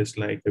images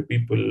like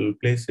people,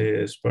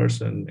 places,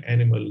 person,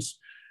 animals,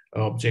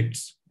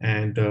 objects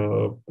and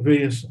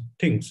various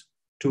things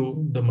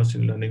to the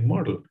machine learning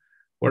model.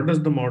 What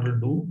does the model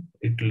do?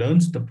 It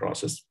learns the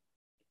process.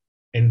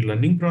 In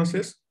learning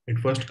process, it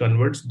first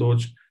converts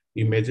those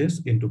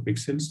images into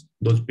pixels.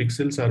 Those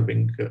pixels are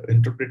being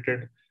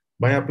interpreted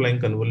by applying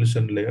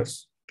convolution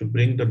layers to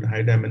bring the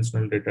high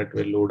dimensional data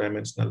to a low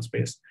dimensional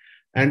space.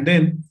 And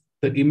then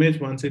the image,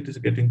 once it is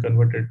getting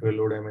converted to a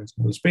low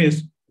dimensional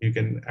space, you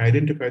can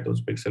identify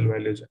those pixel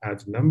values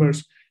as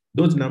numbers.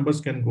 Those numbers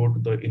can go to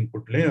the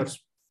input layers,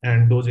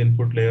 and those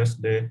input layers,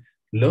 they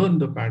learn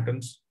the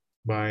patterns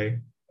by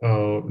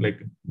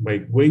by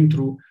going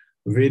through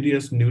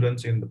various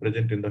neurons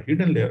present in the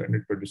hidden layer, and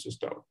it produces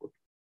the output.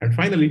 And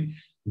finally,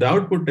 the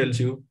output tells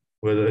you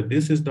whether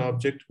this is the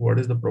object, what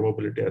is the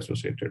probability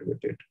associated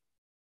with it,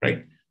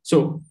 right?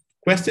 So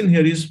question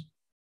here is,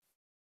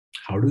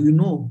 how do you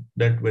know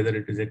that whether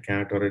it is a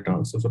cat or a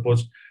dog? So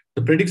suppose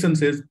the prediction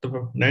says the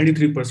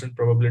 93%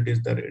 probability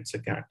is that it's a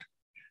cat.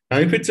 Now,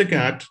 if it's a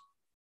cat,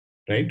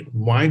 right,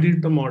 why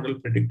did the model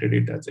predicted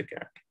it as a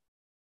cat?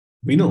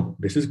 We know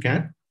this is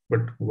cat,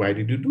 but why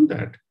did you do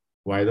that?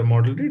 Why the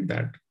model did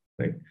that,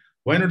 right?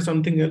 Why not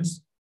something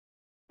else?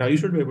 Now you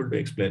should be able to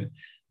explain.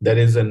 There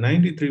is a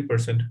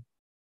 93%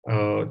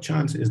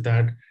 chance is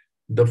that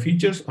the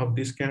features of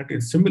this cat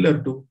is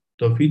similar to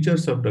the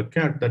features of the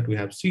cat that we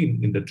have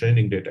seen in the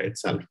training data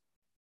itself,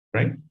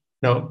 right?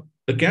 Now,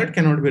 the cat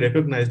cannot be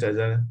recognized as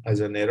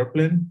an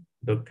aeroplane.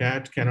 The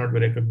cat cannot be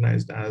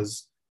recognized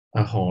as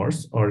a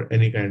horse or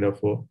any kind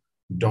of a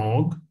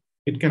dog.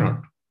 It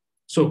cannot.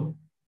 So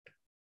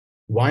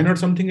why not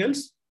something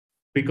else?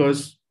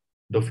 Because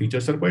the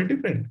features are quite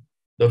different.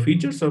 The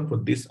features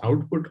of this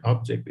output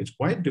object is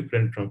quite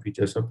different from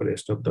features of the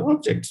rest of the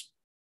objects.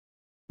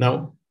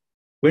 Now,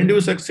 when do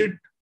you succeed?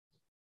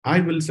 I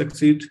will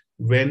succeed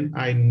when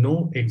I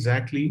know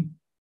exactly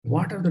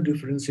what are the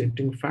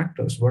differentiating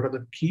factors, what are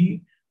the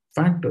key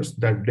factors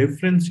that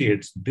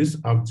differentiates this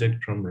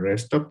object from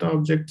rest of the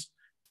objects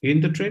in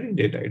the training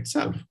data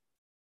itself,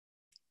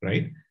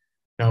 right?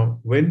 Now,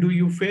 when do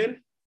you fail?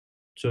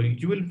 So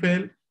you will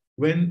fail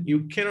when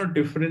you cannot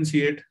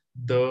differentiate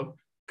the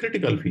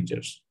critical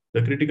features.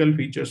 The critical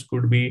features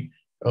could be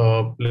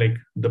like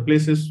the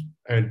places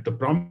and the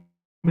prominent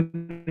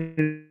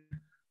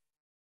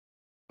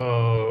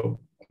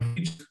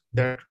features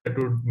that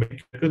would make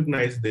you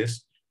recognize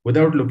this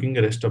without looking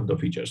at the rest of the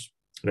features,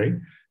 right?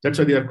 That's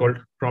why they are called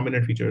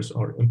prominent features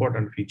or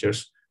important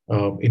features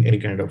in any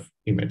kind of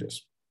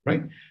images,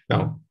 right?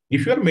 Now,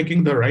 if you are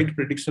making the right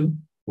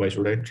prediction, why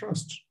should I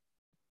trust,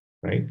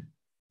 right?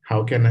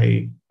 How can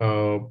I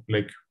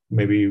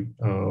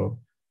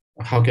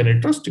how can I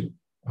trust you?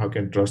 How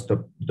can I trust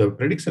the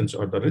predictions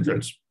or the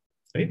results,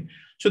 right?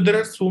 So there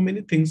are so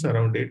many things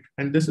around it,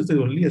 and this is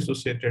only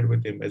associated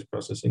with image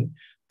processing.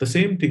 The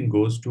same thing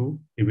goes to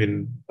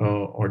even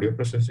audio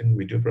processing,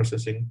 video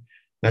processing,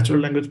 natural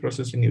language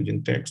processing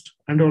using text,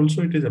 and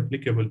also it is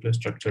applicable to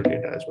structured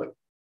data as well,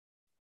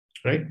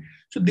 right?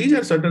 So these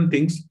are certain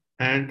things,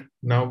 and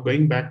now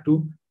going back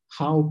to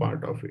how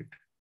part of it,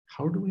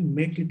 how do we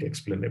make it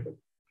explainable,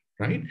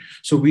 right?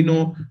 So we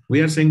know,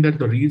 we are saying that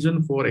the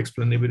reason for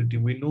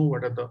explainability, we know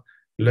what are the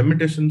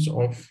limitations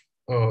of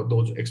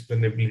those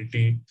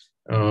explainability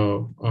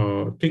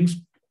things,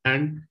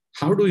 and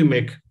how do we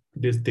make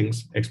these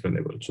things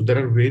explainable? So there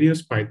are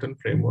various Python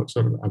frameworks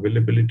or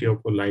availability of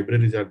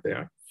libraries are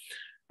there.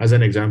 As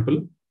an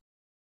example,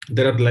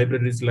 there are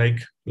libraries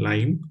like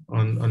Lime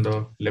on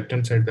the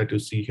left-hand side that you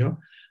see here.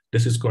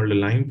 This is called a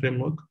Lime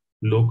framework,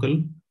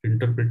 local,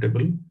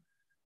 interpretable,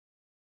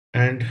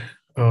 and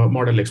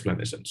model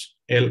explanations,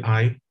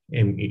 LIME.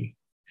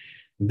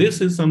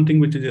 This is something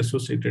which is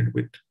associated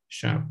with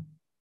SHAP,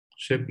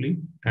 Shapley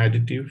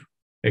Additive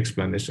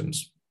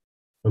Explanations.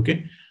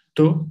 Okay,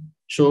 so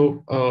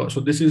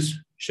this is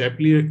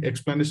Shapley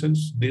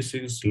explanations. This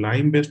is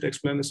Lime-based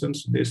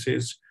explanations. This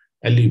is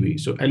LEB.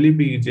 So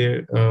LEB is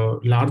a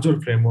larger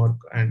framework,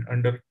 and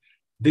under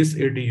this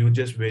it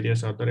uses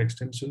various other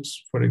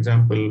extensions. For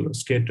example,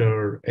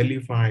 Skater,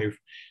 LE5.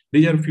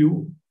 These are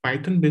few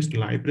Python-based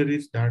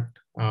libraries that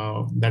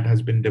that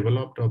has been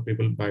developed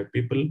by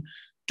people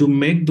to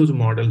make those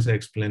models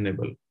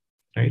explainable,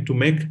 right? To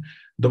make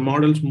the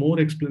models more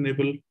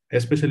explainable,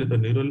 especially the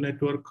neural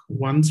network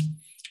ones.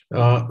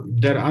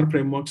 There are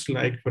frameworks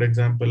like, for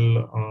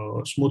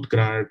example,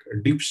 SmoothGrad,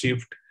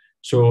 DeepShift.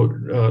 So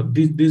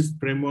these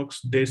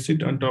frameworks, they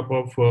sit on top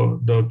of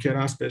the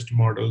Keras-based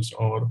models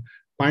or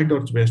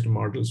PyTorch-based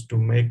models to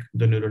make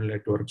the neural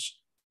networks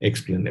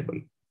explainable,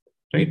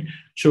 right?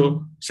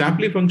 So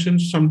Shapley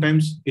functions,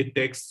 sometimes it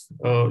takes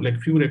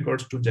like few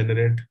records to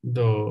generate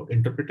the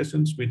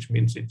interpretations, which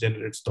means it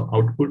generates the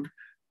output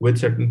with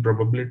certain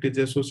probabilities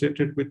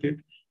associated with it.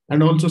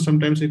 And also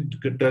sometimes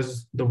it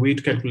does the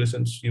weight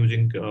calculations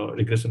using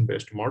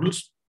regression-based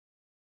models.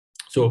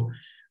 So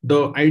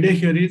the idea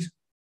here is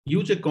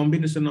use a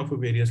combination of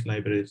various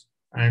libraries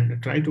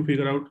and try to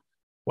figure out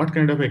what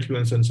kind of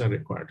explanations are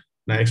required.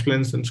 Now,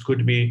 explanations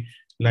could be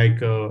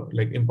like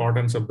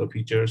importance of the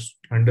features,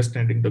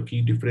 understanding the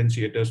key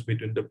differentiators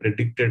between the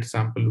predicted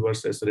sample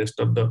versus rest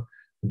of the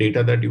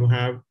data that you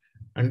have,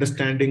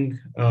 understanding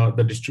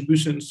the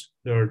distributions,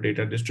 the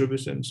data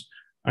distributions,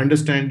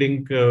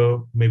 understanding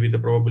maybe the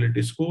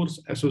probability scores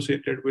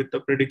associated with the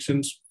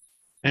predictions,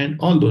 and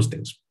all those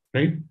things,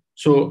 right?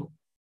 So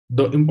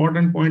the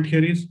important point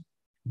here is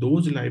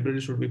those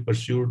libraries should be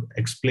pursued,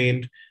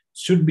 explained,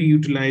 should be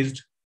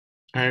utilized,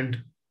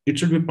 and it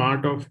should be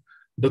part of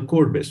the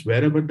code base.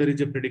 Wherever there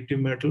is a predictive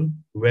model,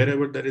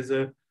 wherever there is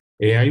a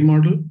AI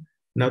model,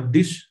 now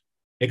this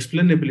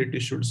explainability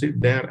should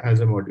sit there as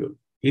a module.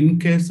 In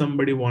case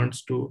somebody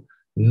wants to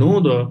know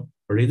the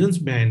reasons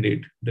behind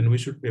it, then we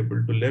should be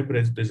able to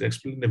leverage this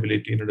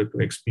explainability in order to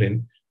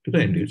explain to the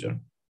end user.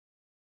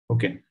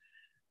 Okay.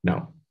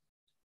 Now,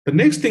 the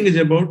next thing is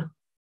about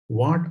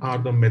what are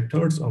the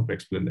methods of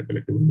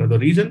explainability. We know the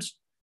reasons,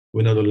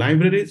 we know the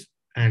libraries,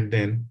 and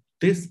then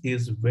this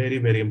is very,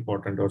 very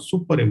important or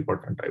super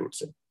important, I would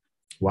say.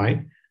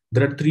 Why?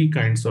 There are three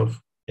kinds of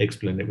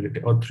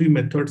explainability or three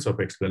methods of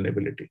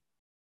explainability: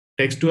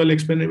 textual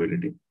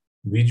explainability,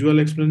 visual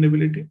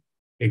explainability,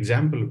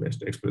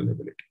 example-based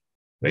explainability,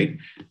 right?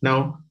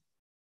 Now,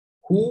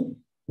 who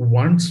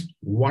wants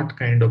what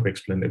kind of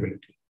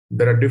explainability?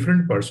 There are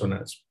different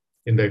personas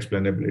in the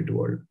explainability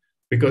world,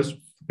 because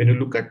when you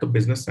look at the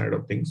business side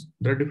of things,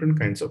 there are different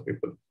kinds of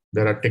people.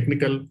 There are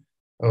technical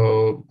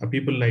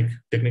people like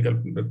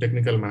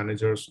technical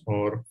managers,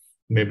 or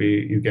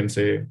maybe you can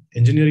say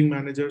engineering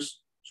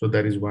managers. So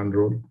that is one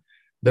role.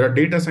 There are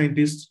data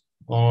scientists,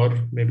 or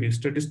maybe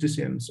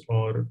statisticians,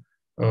 or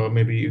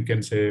maybe you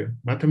can say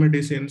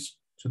mathematicians.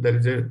 So there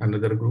is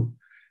another group.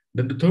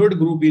 Then the third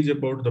group is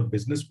about the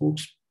business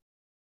folks,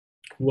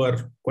 who are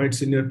quite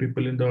senior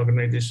people in the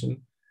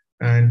organization,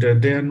 and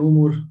they are no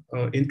more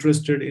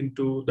interested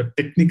into the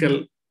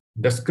technical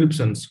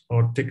descriptions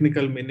or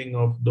technical meaning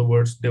of the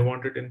words. They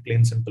want it in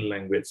plain, simple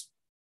language,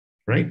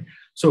 right?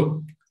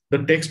 So the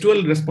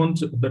textual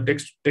response,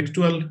 the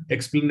textual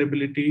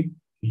explainability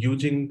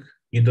using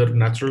either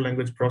natural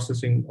language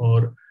processing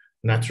or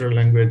natural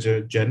language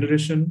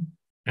generation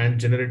and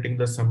generating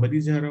the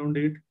summaries around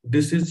it.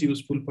 This is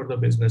useful for the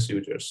business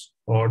users,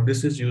 or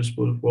this is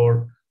useful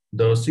for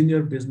the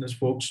senior business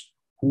folks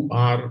who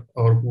are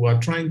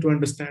trying to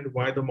understand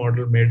why the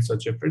model made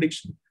such a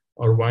prediction,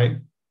 or why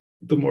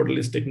the model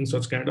is taking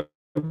such kind of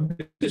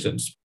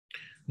decisions.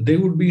 They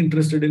would be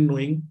interested in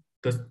knowing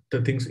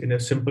the things in a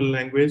simple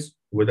language,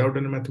 without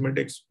any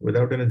mathematics,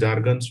 without any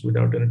jargons,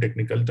 without any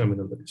technical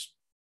terminologies,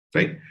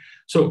 right?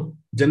 So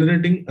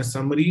generating a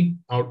summary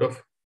out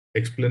of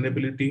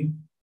explainability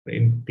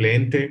in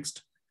plain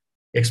text,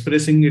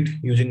 expressing it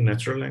using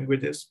natural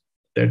languages,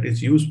 that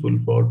is useful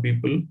for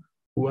people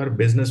who are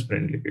business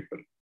friendly people.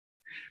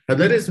 Now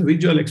there is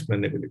visual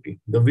explainability.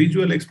 The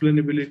visual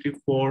explainability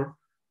for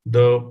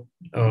the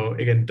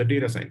again, the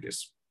data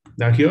scientists.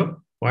 Now here,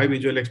 why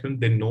visual explain?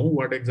 They know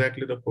what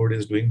exactly the code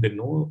is doing. They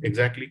know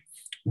exactly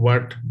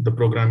what the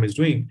program is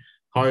doing.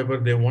 However,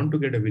 they want to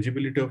get a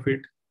visibility of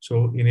it.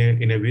 So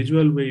in a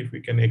visual way, if we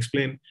can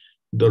explain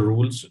the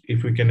rules,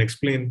 if we can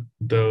explain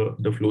the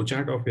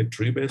flowchart of a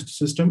tree-based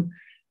system,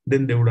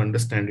 then they would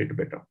understand it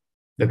better.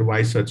 That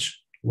why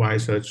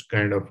such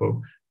kind of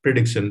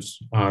predictions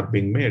are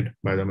being made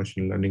by the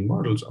machine learning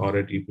models or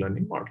a deep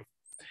learning model.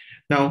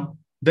 Now,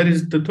 there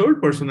is the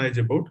third persona is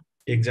about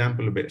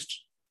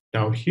example-based.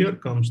 Now, here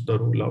comes the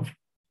role of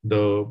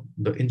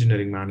the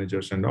engineering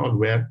managers and all,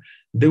 where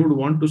they would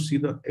want to see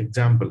the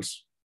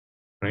examples,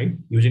 right?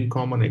 Using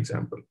common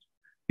examples,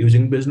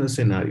 using business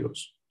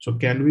scenarios. So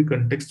can we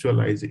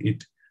contextualize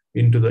it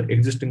into the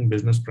existing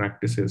business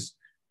practices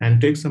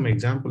and take some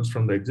examples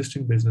from the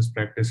existing business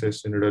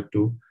practices in order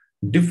to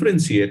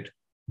differentiate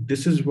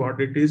this is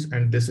what it is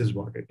and this is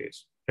what it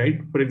is, right?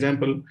 For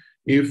example,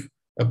 if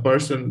a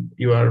person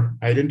you are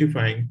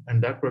identifying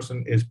and that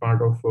person is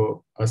part of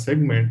a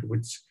segment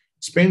which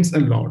spends a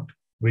lot,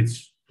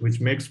 which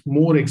makes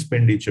more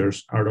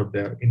expenditures out of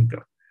their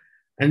income.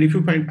 And if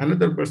you find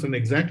another person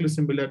exactly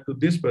similar to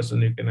this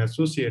person, you can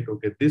associate,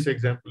 okay, this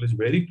example is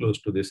very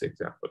close to this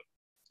example,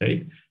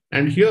 right?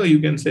 And here you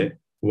can say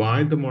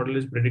why the model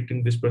is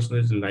predicting this person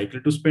is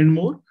likely to spend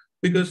more,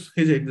 because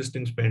his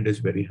existing spend is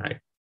very high,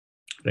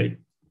 right?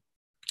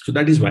 So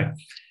that is why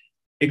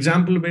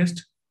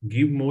example-based,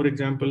 give more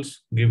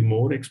examples, give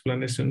more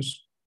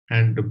explanations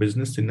and the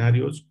business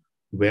scenarios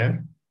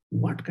where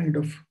what kind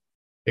of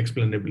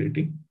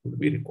explainability would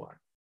be required,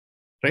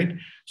 right?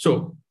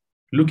 So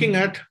looking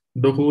at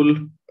the whole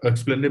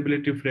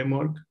explainability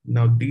framework,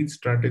 now these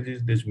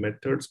strategies, these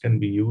methods can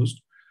be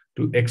used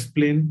to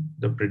explain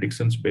the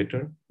predictions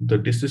better. The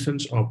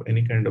decisions of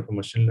any kind of a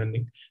machine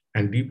learning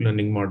and deep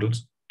learning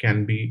models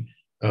can be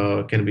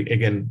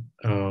again,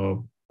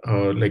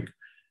 like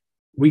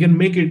we can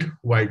make it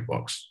white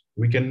box.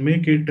 We can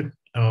make it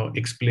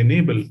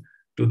explainable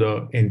to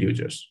the end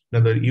users. Now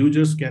the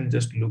users can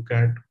just look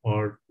at,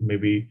 or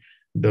maybe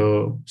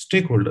the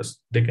stakeholders,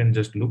 they can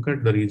just look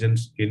at the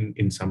regions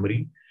in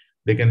summary.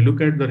 They can look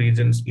at the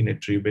regions in a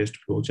tree-based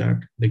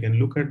flowchart. They can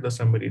look at the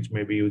summaries,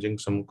 maybe using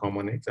some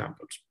common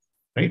examples,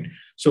 right?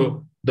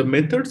 So the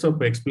methods of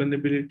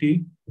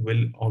explainability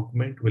will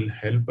augment, will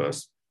help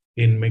us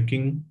in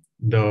making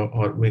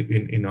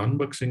in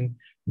unboxing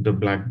the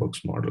black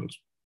box models,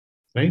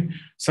 right?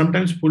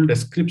 Sometimes full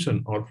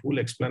description or full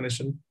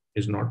explanation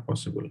is not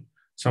possible.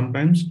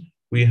 Sometimes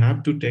we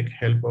have to take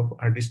help of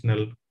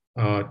additional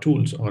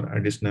tools or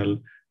additional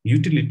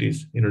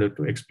utilities in order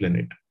to explain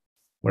it.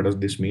 What does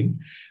this mean?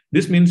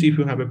 This means if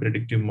you have a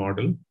predictive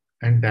model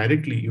and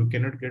directly you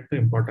cannot get the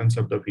importance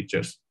of the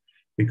features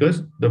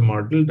because the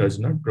model does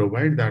not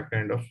provide that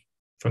kind of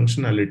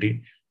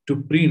functionality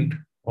to print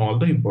all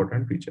the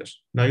important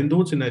features. Now, in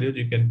those scenarios,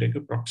 you can take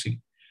a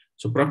proxy.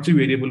 So proxy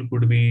variable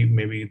could be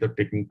maybe either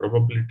taking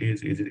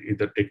probabilities,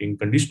 either taking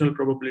conditional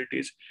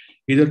probabilities,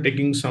 either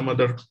taking some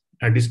other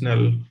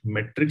additional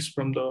metrics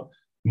from the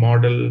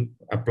model,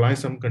 apply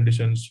some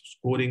conditions,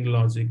 scoring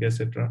logic,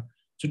 etc.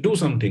 So do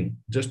something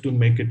just to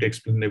make it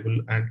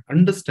explainable and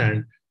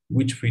understand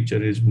which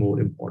feature is more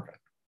important,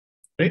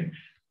 right?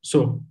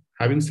 So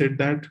having said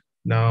that,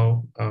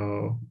 now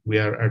we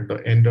are at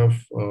the end of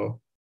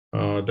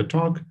the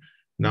talk.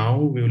 Now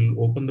we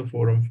will open the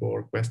forum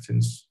for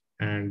questions.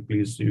 And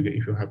please,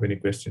 if you have any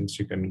questions,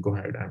 you can go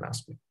ahead and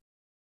ask me.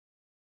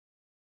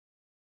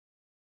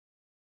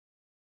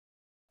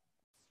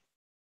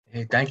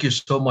 Hey, thank you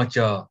so much,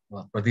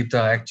 Pradeepta.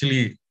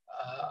 Actually,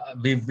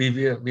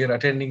 we are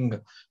attending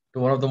to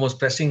one of the most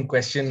pressing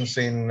questions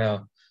in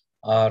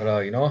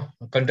our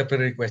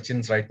contemporary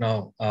questions right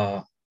now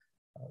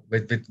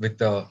with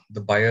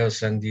the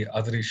bias and the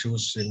other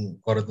issues in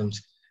algorithms.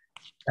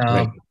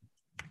 Right.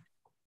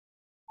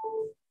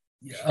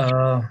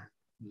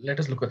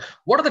 Let us look at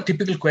what are the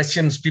typical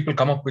questions people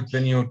come up with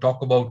when you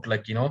talk about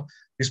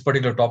this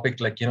particular topic.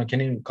 Can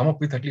you come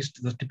up with at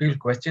least the typical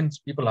questions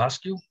people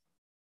ask you?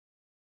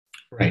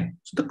 Right.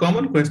 So the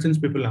common questions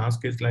people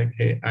ask is like,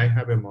 hey, I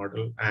have a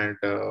model and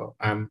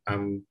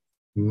I'm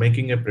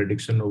making a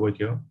prediction over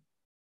here.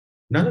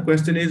 Another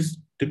question is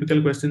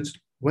typical questions.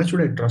 Why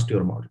should I trust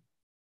your model?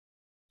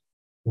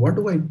 What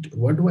do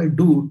I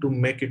do to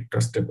make it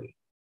trustable?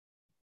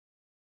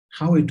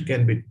 How it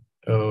can be?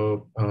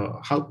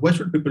 Why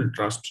should people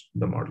trust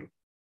the model?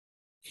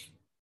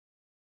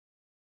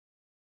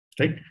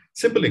 Right.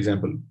 Simple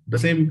example. The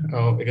same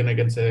again. I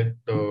can say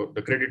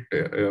the credit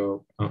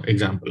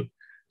example.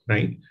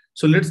 Right.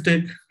 So let's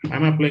take,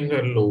 I'm applying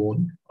a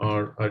loan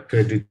or a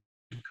credit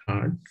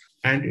card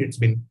and it's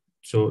been,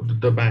 so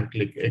the bank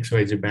like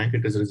XYZ bank,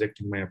 it is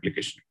rejecting my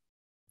application,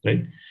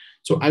 right?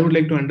 So I would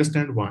like to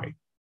understand why.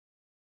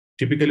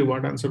 Typically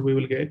what answer we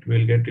will get?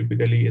 We'll get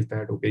typically is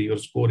that, okay, your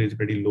score is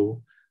pretty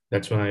low.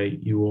 That's why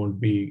you won't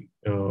be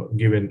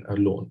given a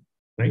loan,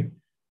 right?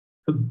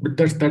 But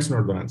that's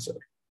not the answer,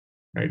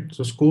 right?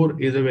 So score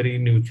is a very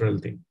neutral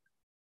thing.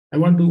 I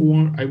want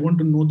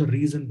to know the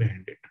reason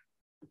behind it.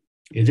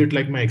 Is it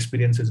like my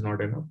experience is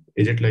not enough?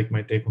 Is it like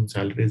my take-home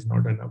salary is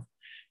not enough?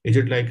 Is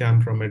it like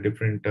I'm from a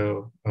different,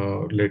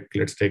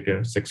 let's take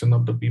a section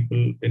of the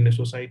people in a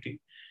society?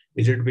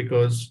 Is it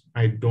because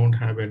I don't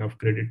have enough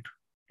credit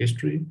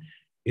history?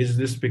 Is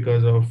this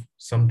because of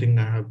something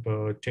I have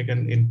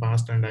taken in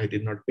past and I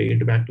did not pay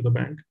it back to the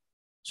bank?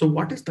 So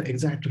what is the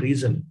exact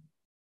reason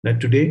that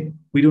today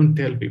we don't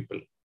tell people,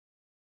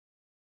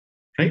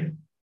 right?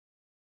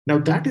 Now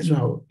that is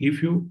how,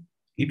 if you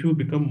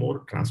become more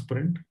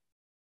transparent,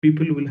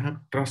 people will have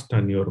trust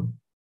on your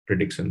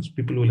predictions.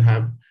 People will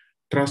have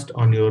trust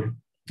on your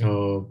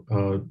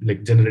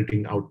like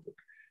generating output,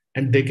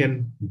 and they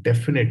can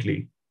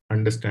definitely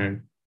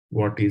understand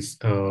what is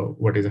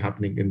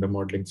happening in the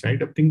modeling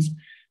side of things,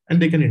 and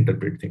they can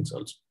interpret things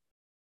also.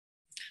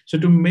 So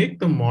to make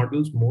the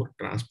models more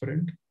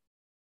transparent,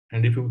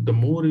 and the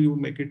more you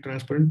make it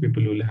transparent,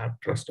 people will have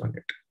trust on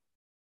it.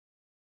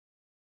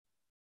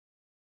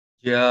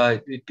 Yeah,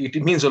 it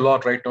means a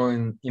lot right now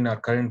in our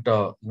current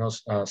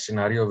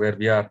scenario where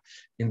we are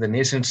in the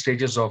nascent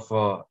stages of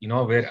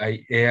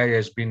where AI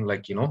has been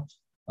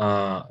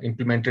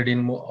implemented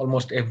in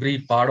almost every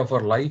part of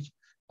our life.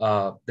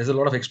 There's a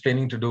lot of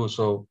explaining to do.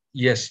 So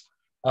yes,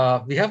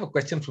 we have a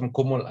question from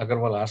Komal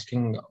Agarwal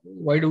asking,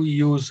 why do we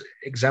use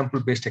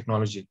example-based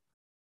technology?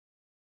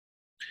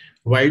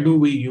 Why do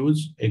we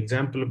use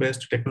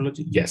example-based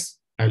technology? Yes,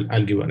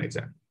 I'll give an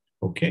example.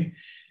 Okay,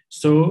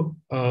 so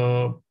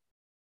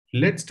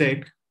let's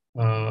take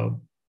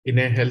in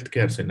a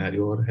healthcare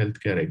scenario or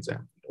healthcare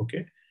example.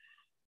 Okay,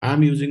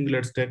 I'm using,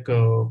 let's take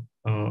a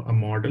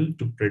model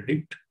to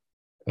predict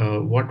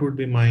what would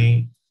be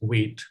my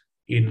weight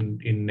in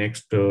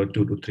next 2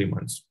 to 3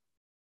 months.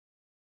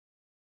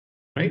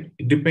 Right?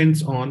 It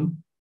depends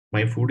on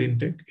my food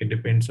intake. It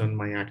depends on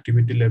my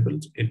activity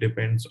levels. It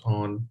depends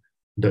on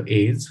the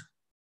age,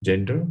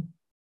 gender,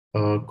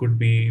 could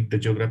be the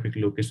geographic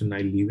location I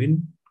live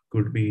in,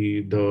 could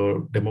be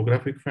the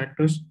demographic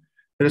factors.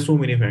 There are so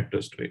many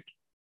factors to it,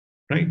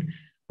 right?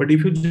 But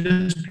if you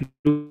just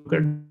look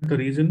at the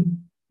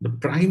reason, the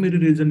primary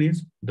reason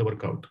is the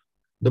workout.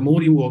 The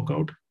more you work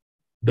out,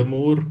 the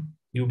more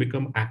you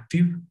become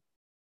active,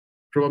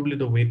 probably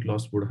the weight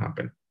loss would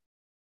happen.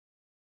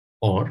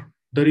 Or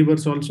the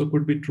reverse also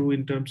could be true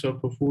in terms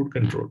of food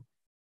control.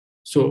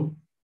 So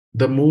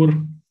the more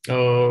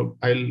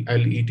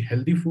I'll eat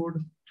healthy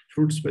food,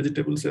 fruits,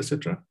 vegetables,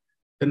 etc.,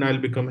 then I'll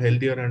become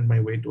healthier and my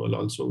weight will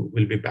also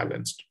be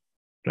balanced,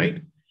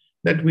 right?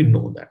 That we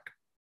know that.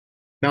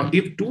 Now,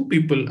 if two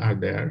people are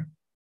there,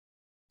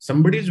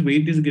 somebody's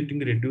weight is getting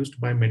reduced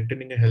by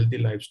maintaining a healthy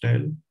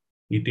lifestyle,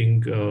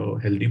 eating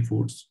healthy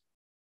foods,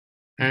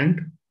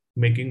 and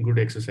making good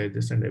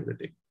exercises and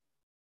everything.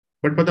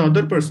 But for the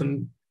other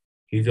person,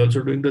 he's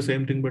also doing the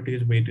same thing, but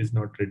his weight is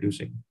not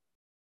reducing.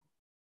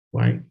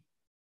 Why?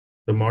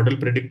 The model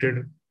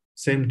predicted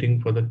same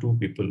thing for the two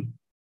people,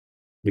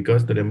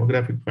 because the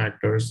demographic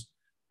factors,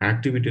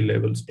 activity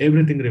levels,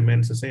 everything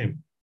remains the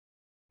same,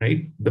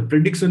 right? The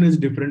prediction is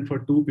different for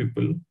two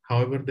people.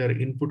 However, their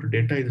input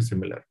data is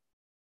similar,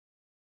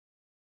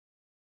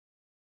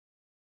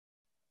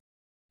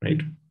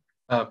 right?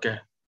 Okay.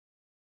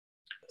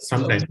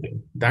 Sometimes.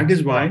 That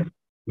is why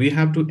we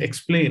have to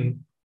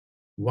explain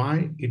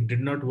why it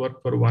did not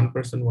work for one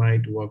person, why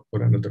it worked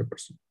for another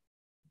person.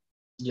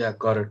 Yeah,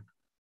 got it.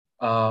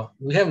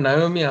 We have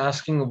Naomi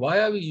asking, why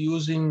are we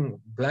using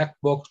black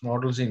box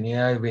models in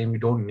AI when we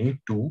don't need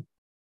to?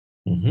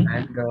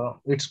 And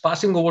it's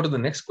passing over to the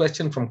next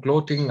question from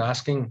Clothing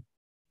asking,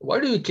 why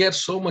do we care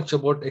so much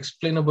about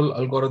explainable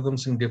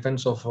algorithms in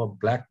defense of a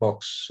black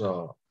box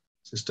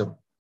system?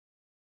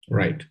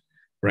 Right.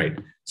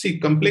 See,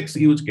 complex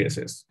use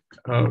cases.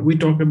 We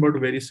talk about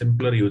very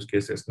simpler use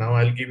cases. Now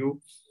I'll give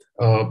you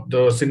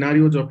the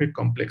scenarios of a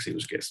complex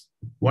use case.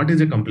 What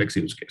is a complex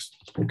use case?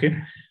 Okay.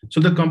 So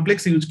the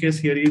complex use case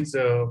here is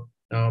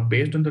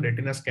based on the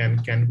retina scan,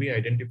 can we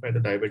identify the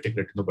diabetic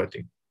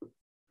retinopathy?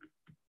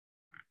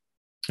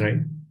 Right.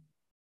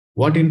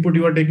 What input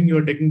you are taking? You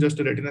are taking just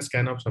a retina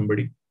scan of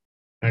somebody,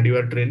 and you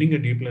are training a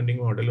deep learning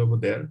model over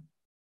there.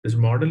 This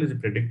model is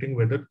predicting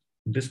whether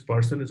this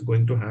person is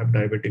going to have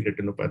diabetic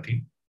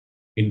retinopathy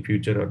in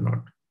future or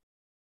not.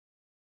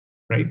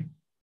 Right.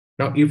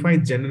 Now, if I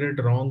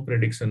generate wrong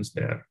predictions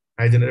there,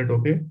 I generate,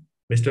 okay,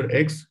 Mr.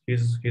 X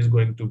is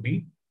going to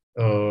be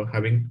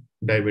having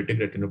diabetic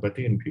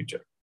retinopathy in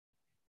future.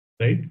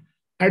 Right.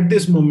 At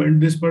this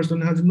moment, this person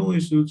has no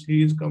issues.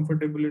 He is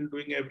comfortable in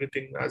doing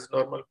everything as a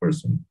normal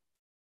person.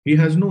 He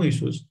has no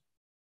issues.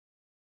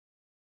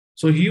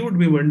 So he would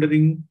be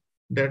wondering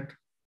that,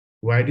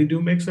 why did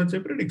you make such a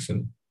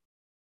prediction?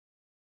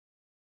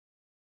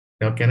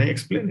 Now, can I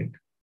explain it?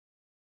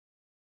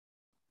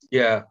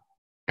 Yeah.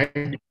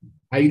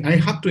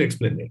 I have to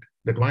explain it,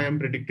 that why I'm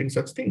predicting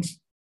such things.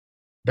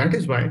 That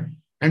is why.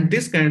 And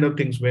this kind of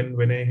things,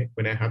 when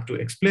I have to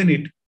explain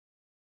it,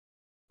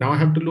 now I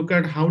have to look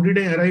at how did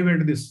I arrive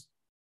at this.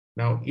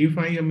 Now, if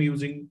I am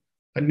using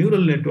a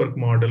neural network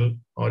model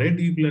or a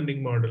deep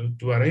learning model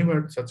to arrive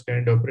at such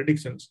kind of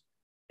predictions,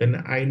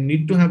 then I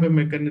need to have a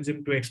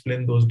mechanism to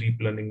explain those deep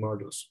learning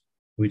models,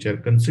 which are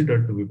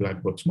considered to be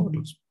black box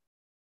models.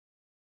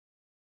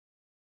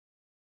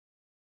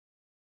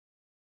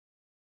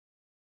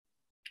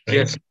 Right?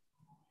 Yes.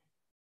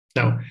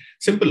 Now,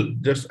 simple,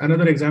 just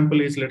another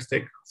example is, let's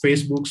take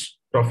Facebook's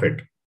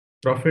Prophet.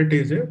 Prophet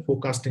is a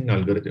forecasting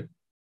algorithm,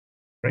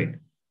 right?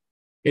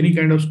 Any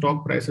kind of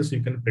stock prices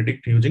you can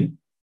predict using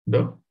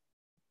the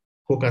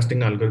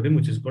forecasting algorithm,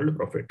 which is called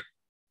Prophet.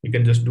 You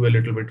can just do a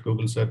little bit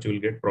Google search, you will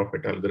get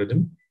Prophet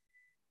algorithm.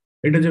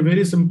 It is a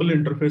very simple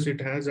interface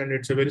it has, and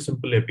it's a very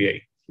simple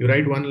API. You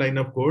write one line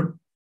of code,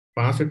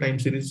 pass a time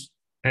series,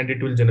 and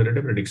it will generate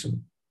a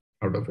prediction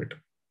out of it.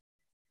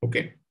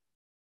 Okay.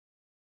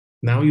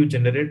 Now you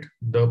generate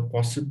the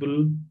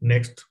possible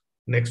next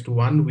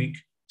 1 week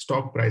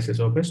stock prices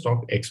of a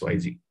stock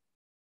XYZ.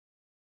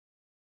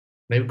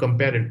 Now you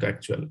compare it to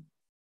actual,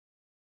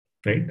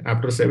 right?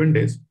 After 7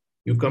 days,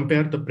 you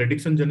compare the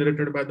prediction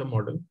generated by the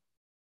model.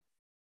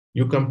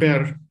 You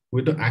compare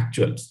with the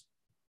actuals.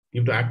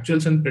 If the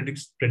actuals and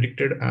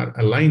predicted are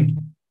aligned,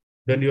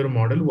 then your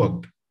model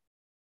worked.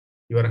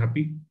 You are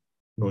happy,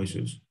 no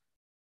issues.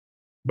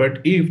 But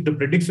if the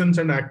predictions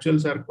and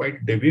actuals are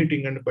quite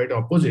deviating and quite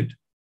opposite,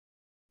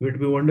 you would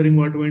be wondering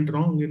what went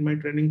wrong in my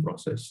training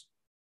process,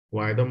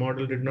 why the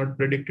model did not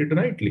predict it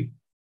rightly.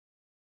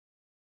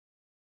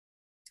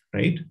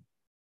 Right?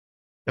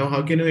 Now,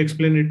 how can you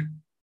explain it?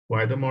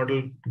 Why the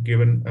model gave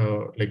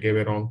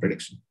a wrong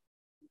prediction?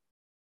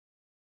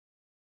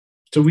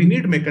 So we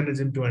need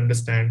mechanism to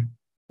understand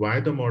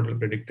why the model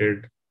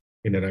predicted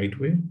in a right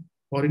way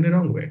or in a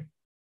wrong way.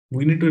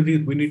 We need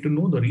to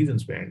know the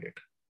reasons behind it.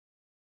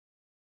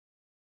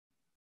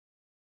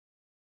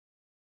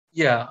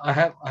 Yeah, I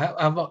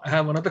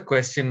have another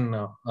question,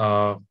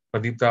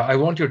 Pradeepta. I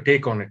want your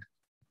take on it.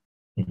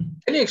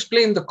 Can you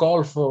explain the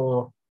call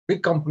for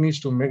big companies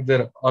to make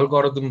their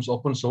algorithms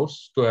open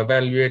source to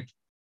evaluate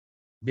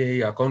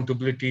the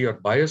accountability or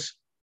bias?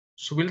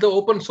 So will the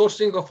open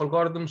sourcing of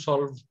algorithms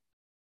solve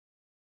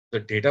the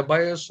data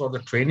bias or the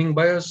training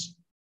bias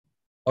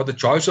or the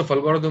choice of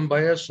algorithm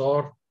bias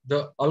or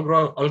the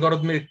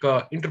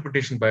algorithmic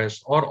interpretation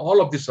bias or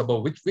all of this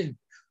above?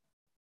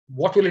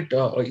 What will it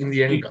in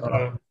the end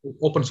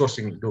open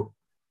sourcing do?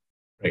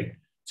 Right.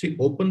 See,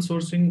 open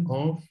sourcing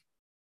of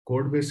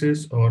code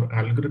bases or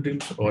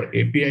algorithms or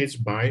APIs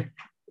by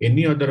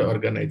any other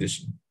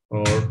organization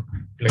or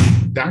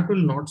like that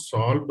will not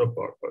solve the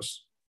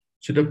purpose.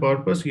 So the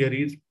purpose here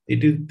is,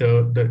 it is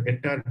the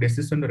entire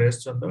decision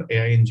rests on the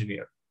AI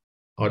engineer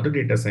or the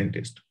data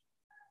scientist.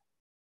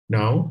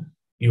 Now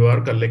you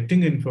are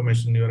collecting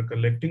information, you are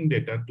collecting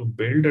data to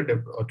build or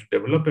to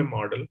develop a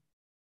model.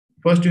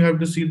 First, you have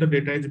to see the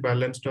data is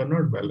balanced or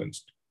not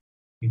balanced.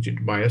 Is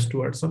it biased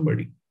towards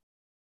somebody?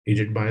 Is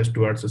it biased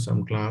towards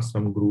some class,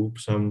 some group,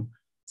 some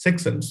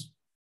sections,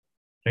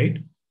 right?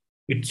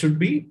 It should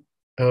be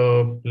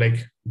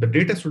like the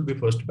data should be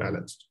first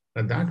balanced,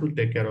 and that will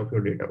take care of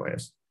your data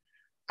bias.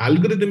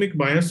 Algorithmic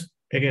bias,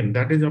 again,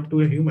 that is up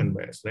to a human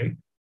bias, right?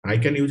 I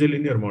can use a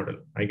linear model.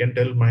 I can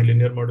tell my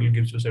linear model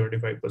gives you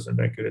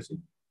 75% accuracy,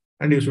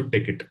 and you should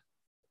take it.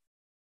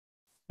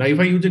 Now, if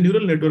I use a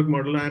neural network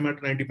model, I am at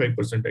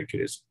 95%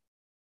 accuracy,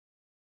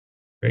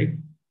 right?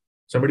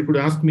 Somebody could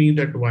ask me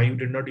that why you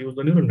did not use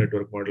the neural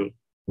network model,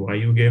 why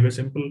you gave a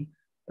simple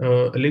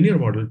linear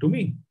model to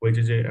me, which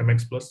is a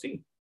mx plus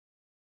c.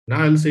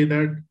 Now I'll say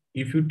that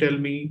if you tell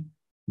me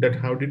that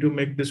how did you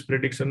make this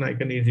prediction, I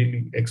can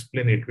easily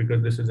explain it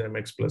because this is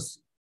mx plus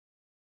c.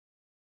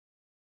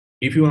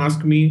 If you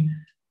ask me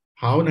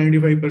how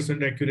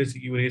 95% accuracy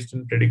you raised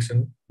in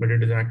prediction, but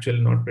it is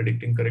actually not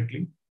predicting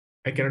correctly,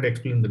 I cannot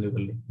explain the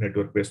neural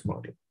network-based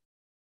model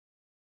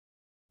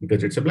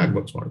because it's a black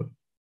box model,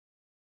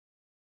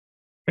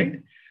 right?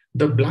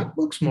 The black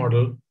box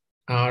model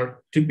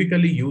are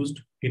typically used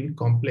in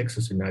complex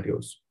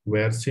scenarios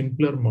where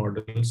simpler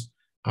models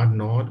are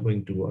not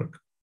going to work,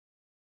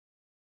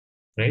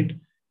 right?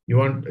 You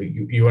want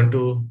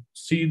to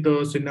see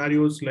the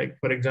scenarios like,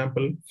 for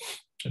example,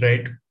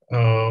 right?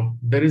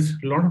 There is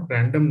a lot of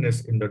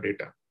randomness in the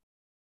data.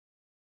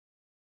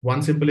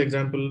 One simple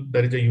example,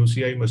 there is a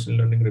UCI machine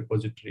learning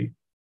repository.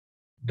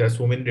 There's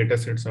so many data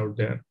sets out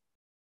there.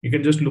 You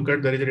can just look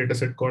at, there is a data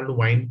set called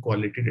wine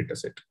quality data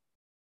set.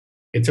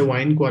 It's a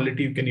wine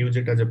quality. You can use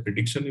it as a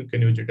prediction. You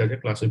can use it as a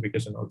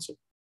classification also.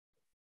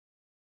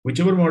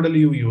 Whichever model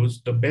you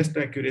use, the best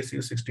accuracy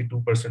is 62%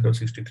 or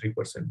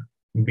 63%.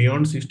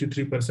 Beyond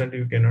 63%,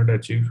 you cannot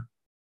achieve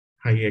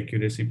high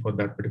accuracy for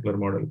that particular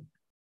model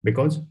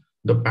because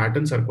the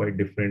patterns are quite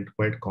different,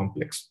 quite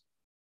complex.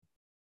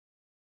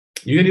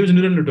 You can use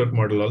neural network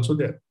model also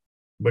there,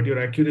 but your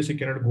accuracy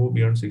cannot go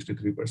beyond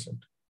 63%.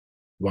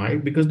 Why?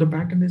 Because the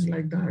pattern is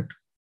like that.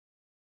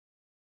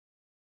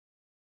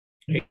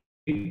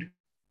 Right?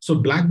 So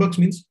black box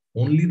means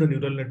only the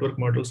neural network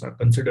models are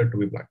considered to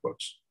be black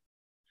box.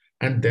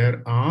 And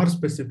there are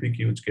specific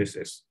use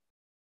cases,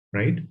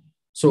 right?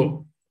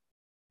 So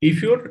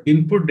if your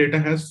input data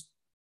has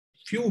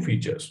few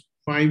features,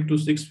 5 to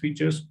 6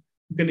 features,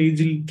 you can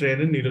easily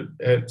train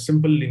a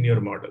simple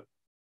linear model.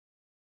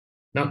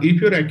 Now,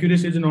 if your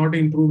accuracy is not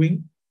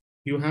improving,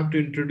 you have to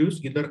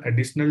introduce either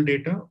additional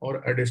data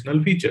or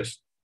additional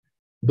features.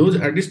 Those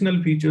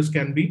additional features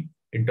can be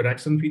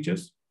interaction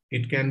features.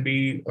 It can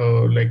be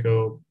like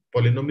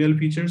polynomial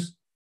features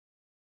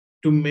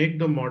to make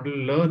the model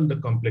learn the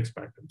complex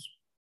patterns.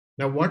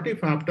 Now, what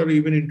if after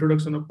even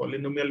introduction of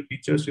polynomial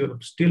features, your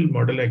still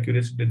model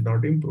accuracy did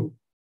not improve,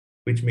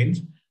 which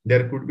means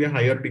there could be a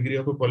higher degree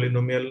of a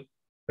polynomial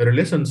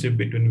relationship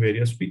between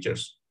various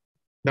features.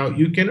 Now,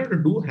 you cannot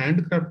do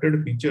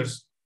handcrafted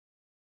features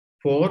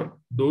for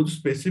those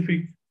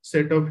specific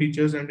set of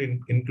features and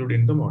include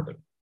in the model.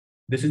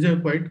 This is a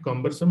quite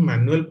cumbersome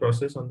manual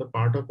process on the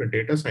part of a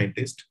data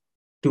scientist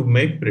to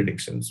make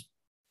predictions.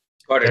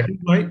 Got it. That is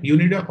why you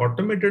need an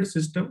automated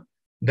system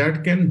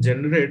that can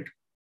generate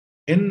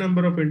n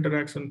number of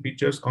interaction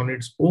features on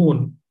its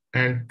own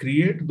and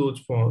create those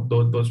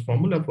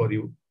formula for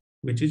you,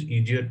 which is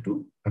easier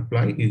to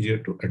apply, easier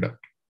to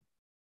adapt.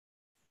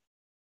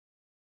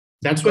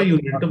 That's why you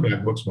need the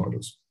black box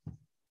models.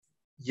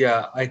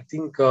 Yeah, I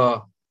think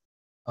that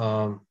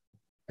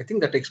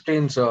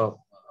explains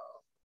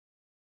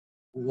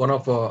one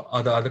of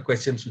other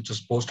questions which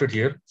was posted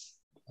here.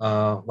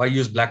 Why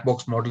use black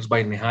box models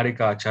by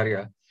Niharika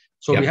Acharya?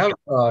 So we have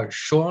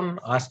Sean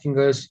asking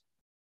us,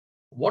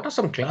 what are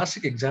some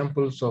classic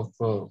examples of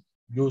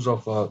use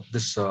of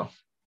this?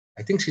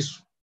 I think she's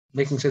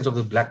making sense of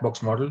the black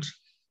box models.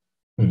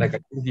 Like I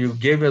think you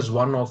gave us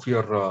one of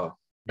your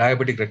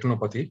diabetic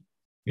retinopathy.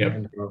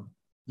 And,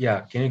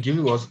 can you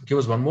give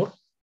us one more?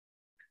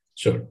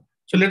 Sure.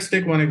 So let's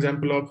take one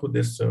example of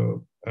this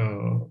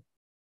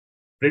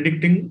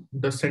predicting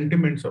the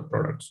sentiments of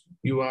products.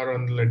 You are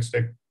on, let's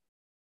take,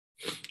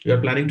 you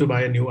are planning to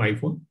buy a new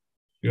iPhone.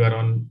 You are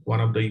on one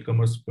of the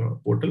e-commerce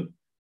portal.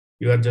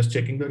 You are just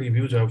checking the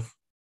reviews of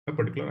a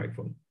particular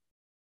iPhone,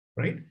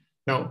 right?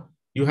 Now,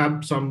 you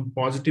have some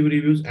positive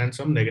reviews and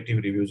some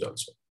negative reviews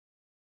also.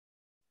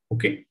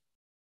 Okay.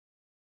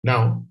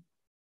 Now,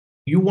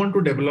 you want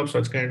to develop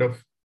such kind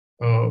of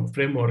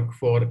framework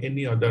for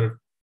any other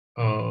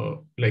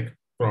like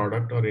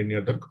product or any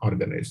other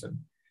organization.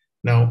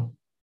 Now,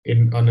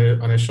 on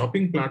a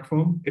shopping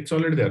platform, it's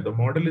already there. The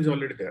model is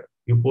already there.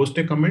 You post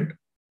a comment,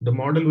 the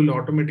model will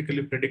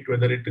automatically predict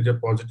whether it is a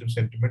positive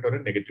sentiment or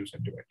a negative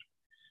sentiment.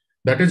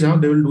 That is how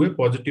they will do a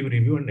positive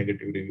review and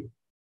negative review,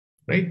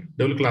 right?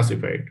 They will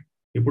classify it.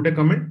 You put a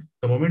comment,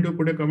 the moment you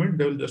put a comment,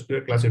 they will just do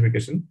a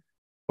classification,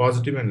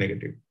 positive and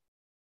negative.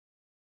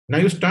 Now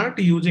you start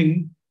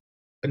using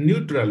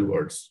neutral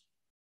words.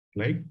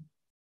 Like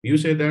you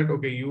say that,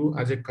 okay, you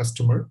as a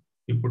customer,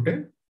 you put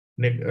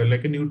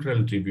like a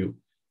neutral review.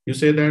 You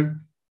say that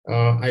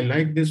I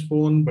like this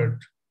phone, but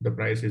the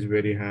price is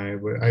very high.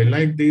 I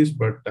like this,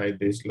 but I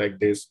dislike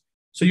this.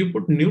 So you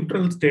put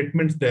neutral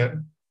statements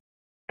there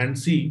and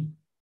see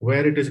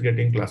where it is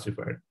getting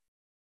classified,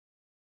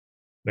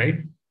 right?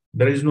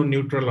 There is no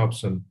neutral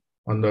option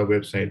on the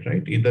website,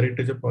 right? Either it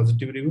is a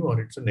positive review or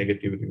it's a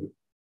negative review.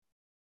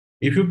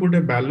 If you put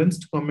a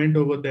balanced comment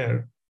over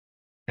there,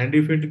 and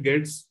if it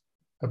gets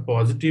a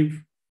positive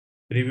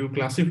review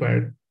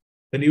classified,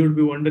 then you would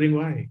be wondering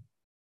why.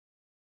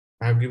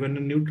 I have given a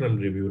neutral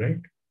review,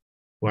 right?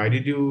 Why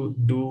did you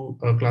do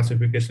a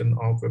classification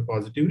of a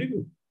positive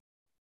review?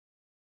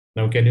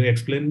 Now, can you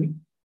explain me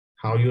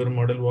how your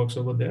model works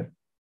over there?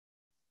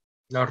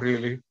 Not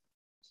really.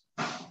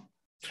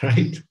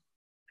 Right?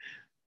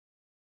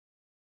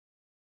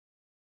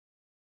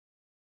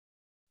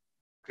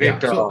 Great. Yeah.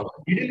 So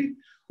ideally,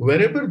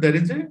 wherever there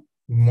is a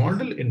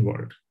model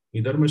involved,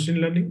 either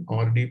machine learning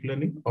or deep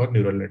learning or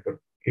neural network,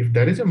 if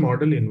there is a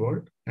model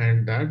involved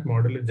and that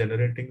model is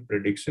generating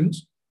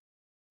predictions,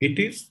 it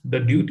is the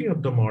duty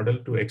of the model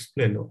to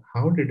explain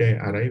how did I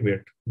arrive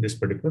at this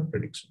particular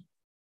prediction.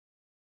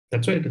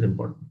 That's why it is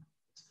important.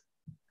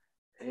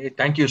 Hey,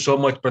 thank you so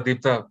much,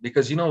 Pradeepta,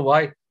 because you know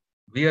why?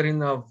 We are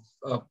in a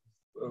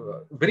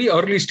very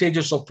early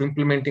stages of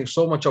implementing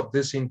so much of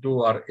this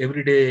into our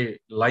everyday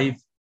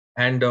life.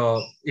 And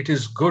it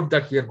is good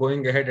that we are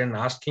going ahead and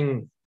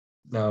asking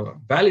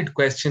valid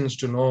questions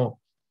to know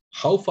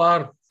how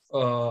far,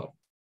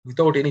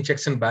 without any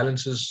checks and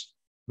balances,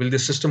 will the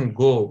system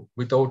go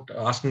without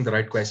asking the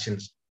right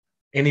questions.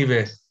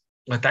 Anyway,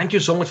 thank you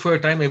so much for your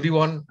time,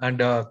 everyone. And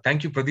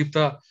thank you,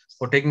 Pradeepta,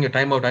 for taking your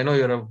time out. I know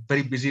you're a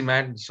very busy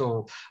man,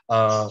 so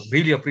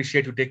really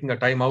appreciate you taking the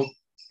time out.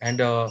 And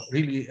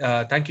really,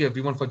 thank you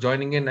everyone for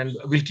joining in. And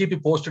we'll keep you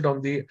posted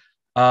on the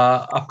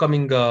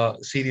upcoming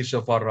series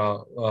of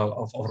our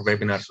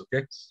webinars.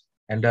 Okay,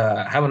 and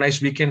have a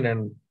nice weekend.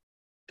 And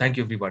thank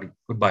you, everybody.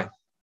 Goodbye.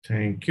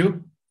 Thank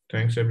you.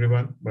 Thanks,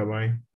 everyone. Bye-bye.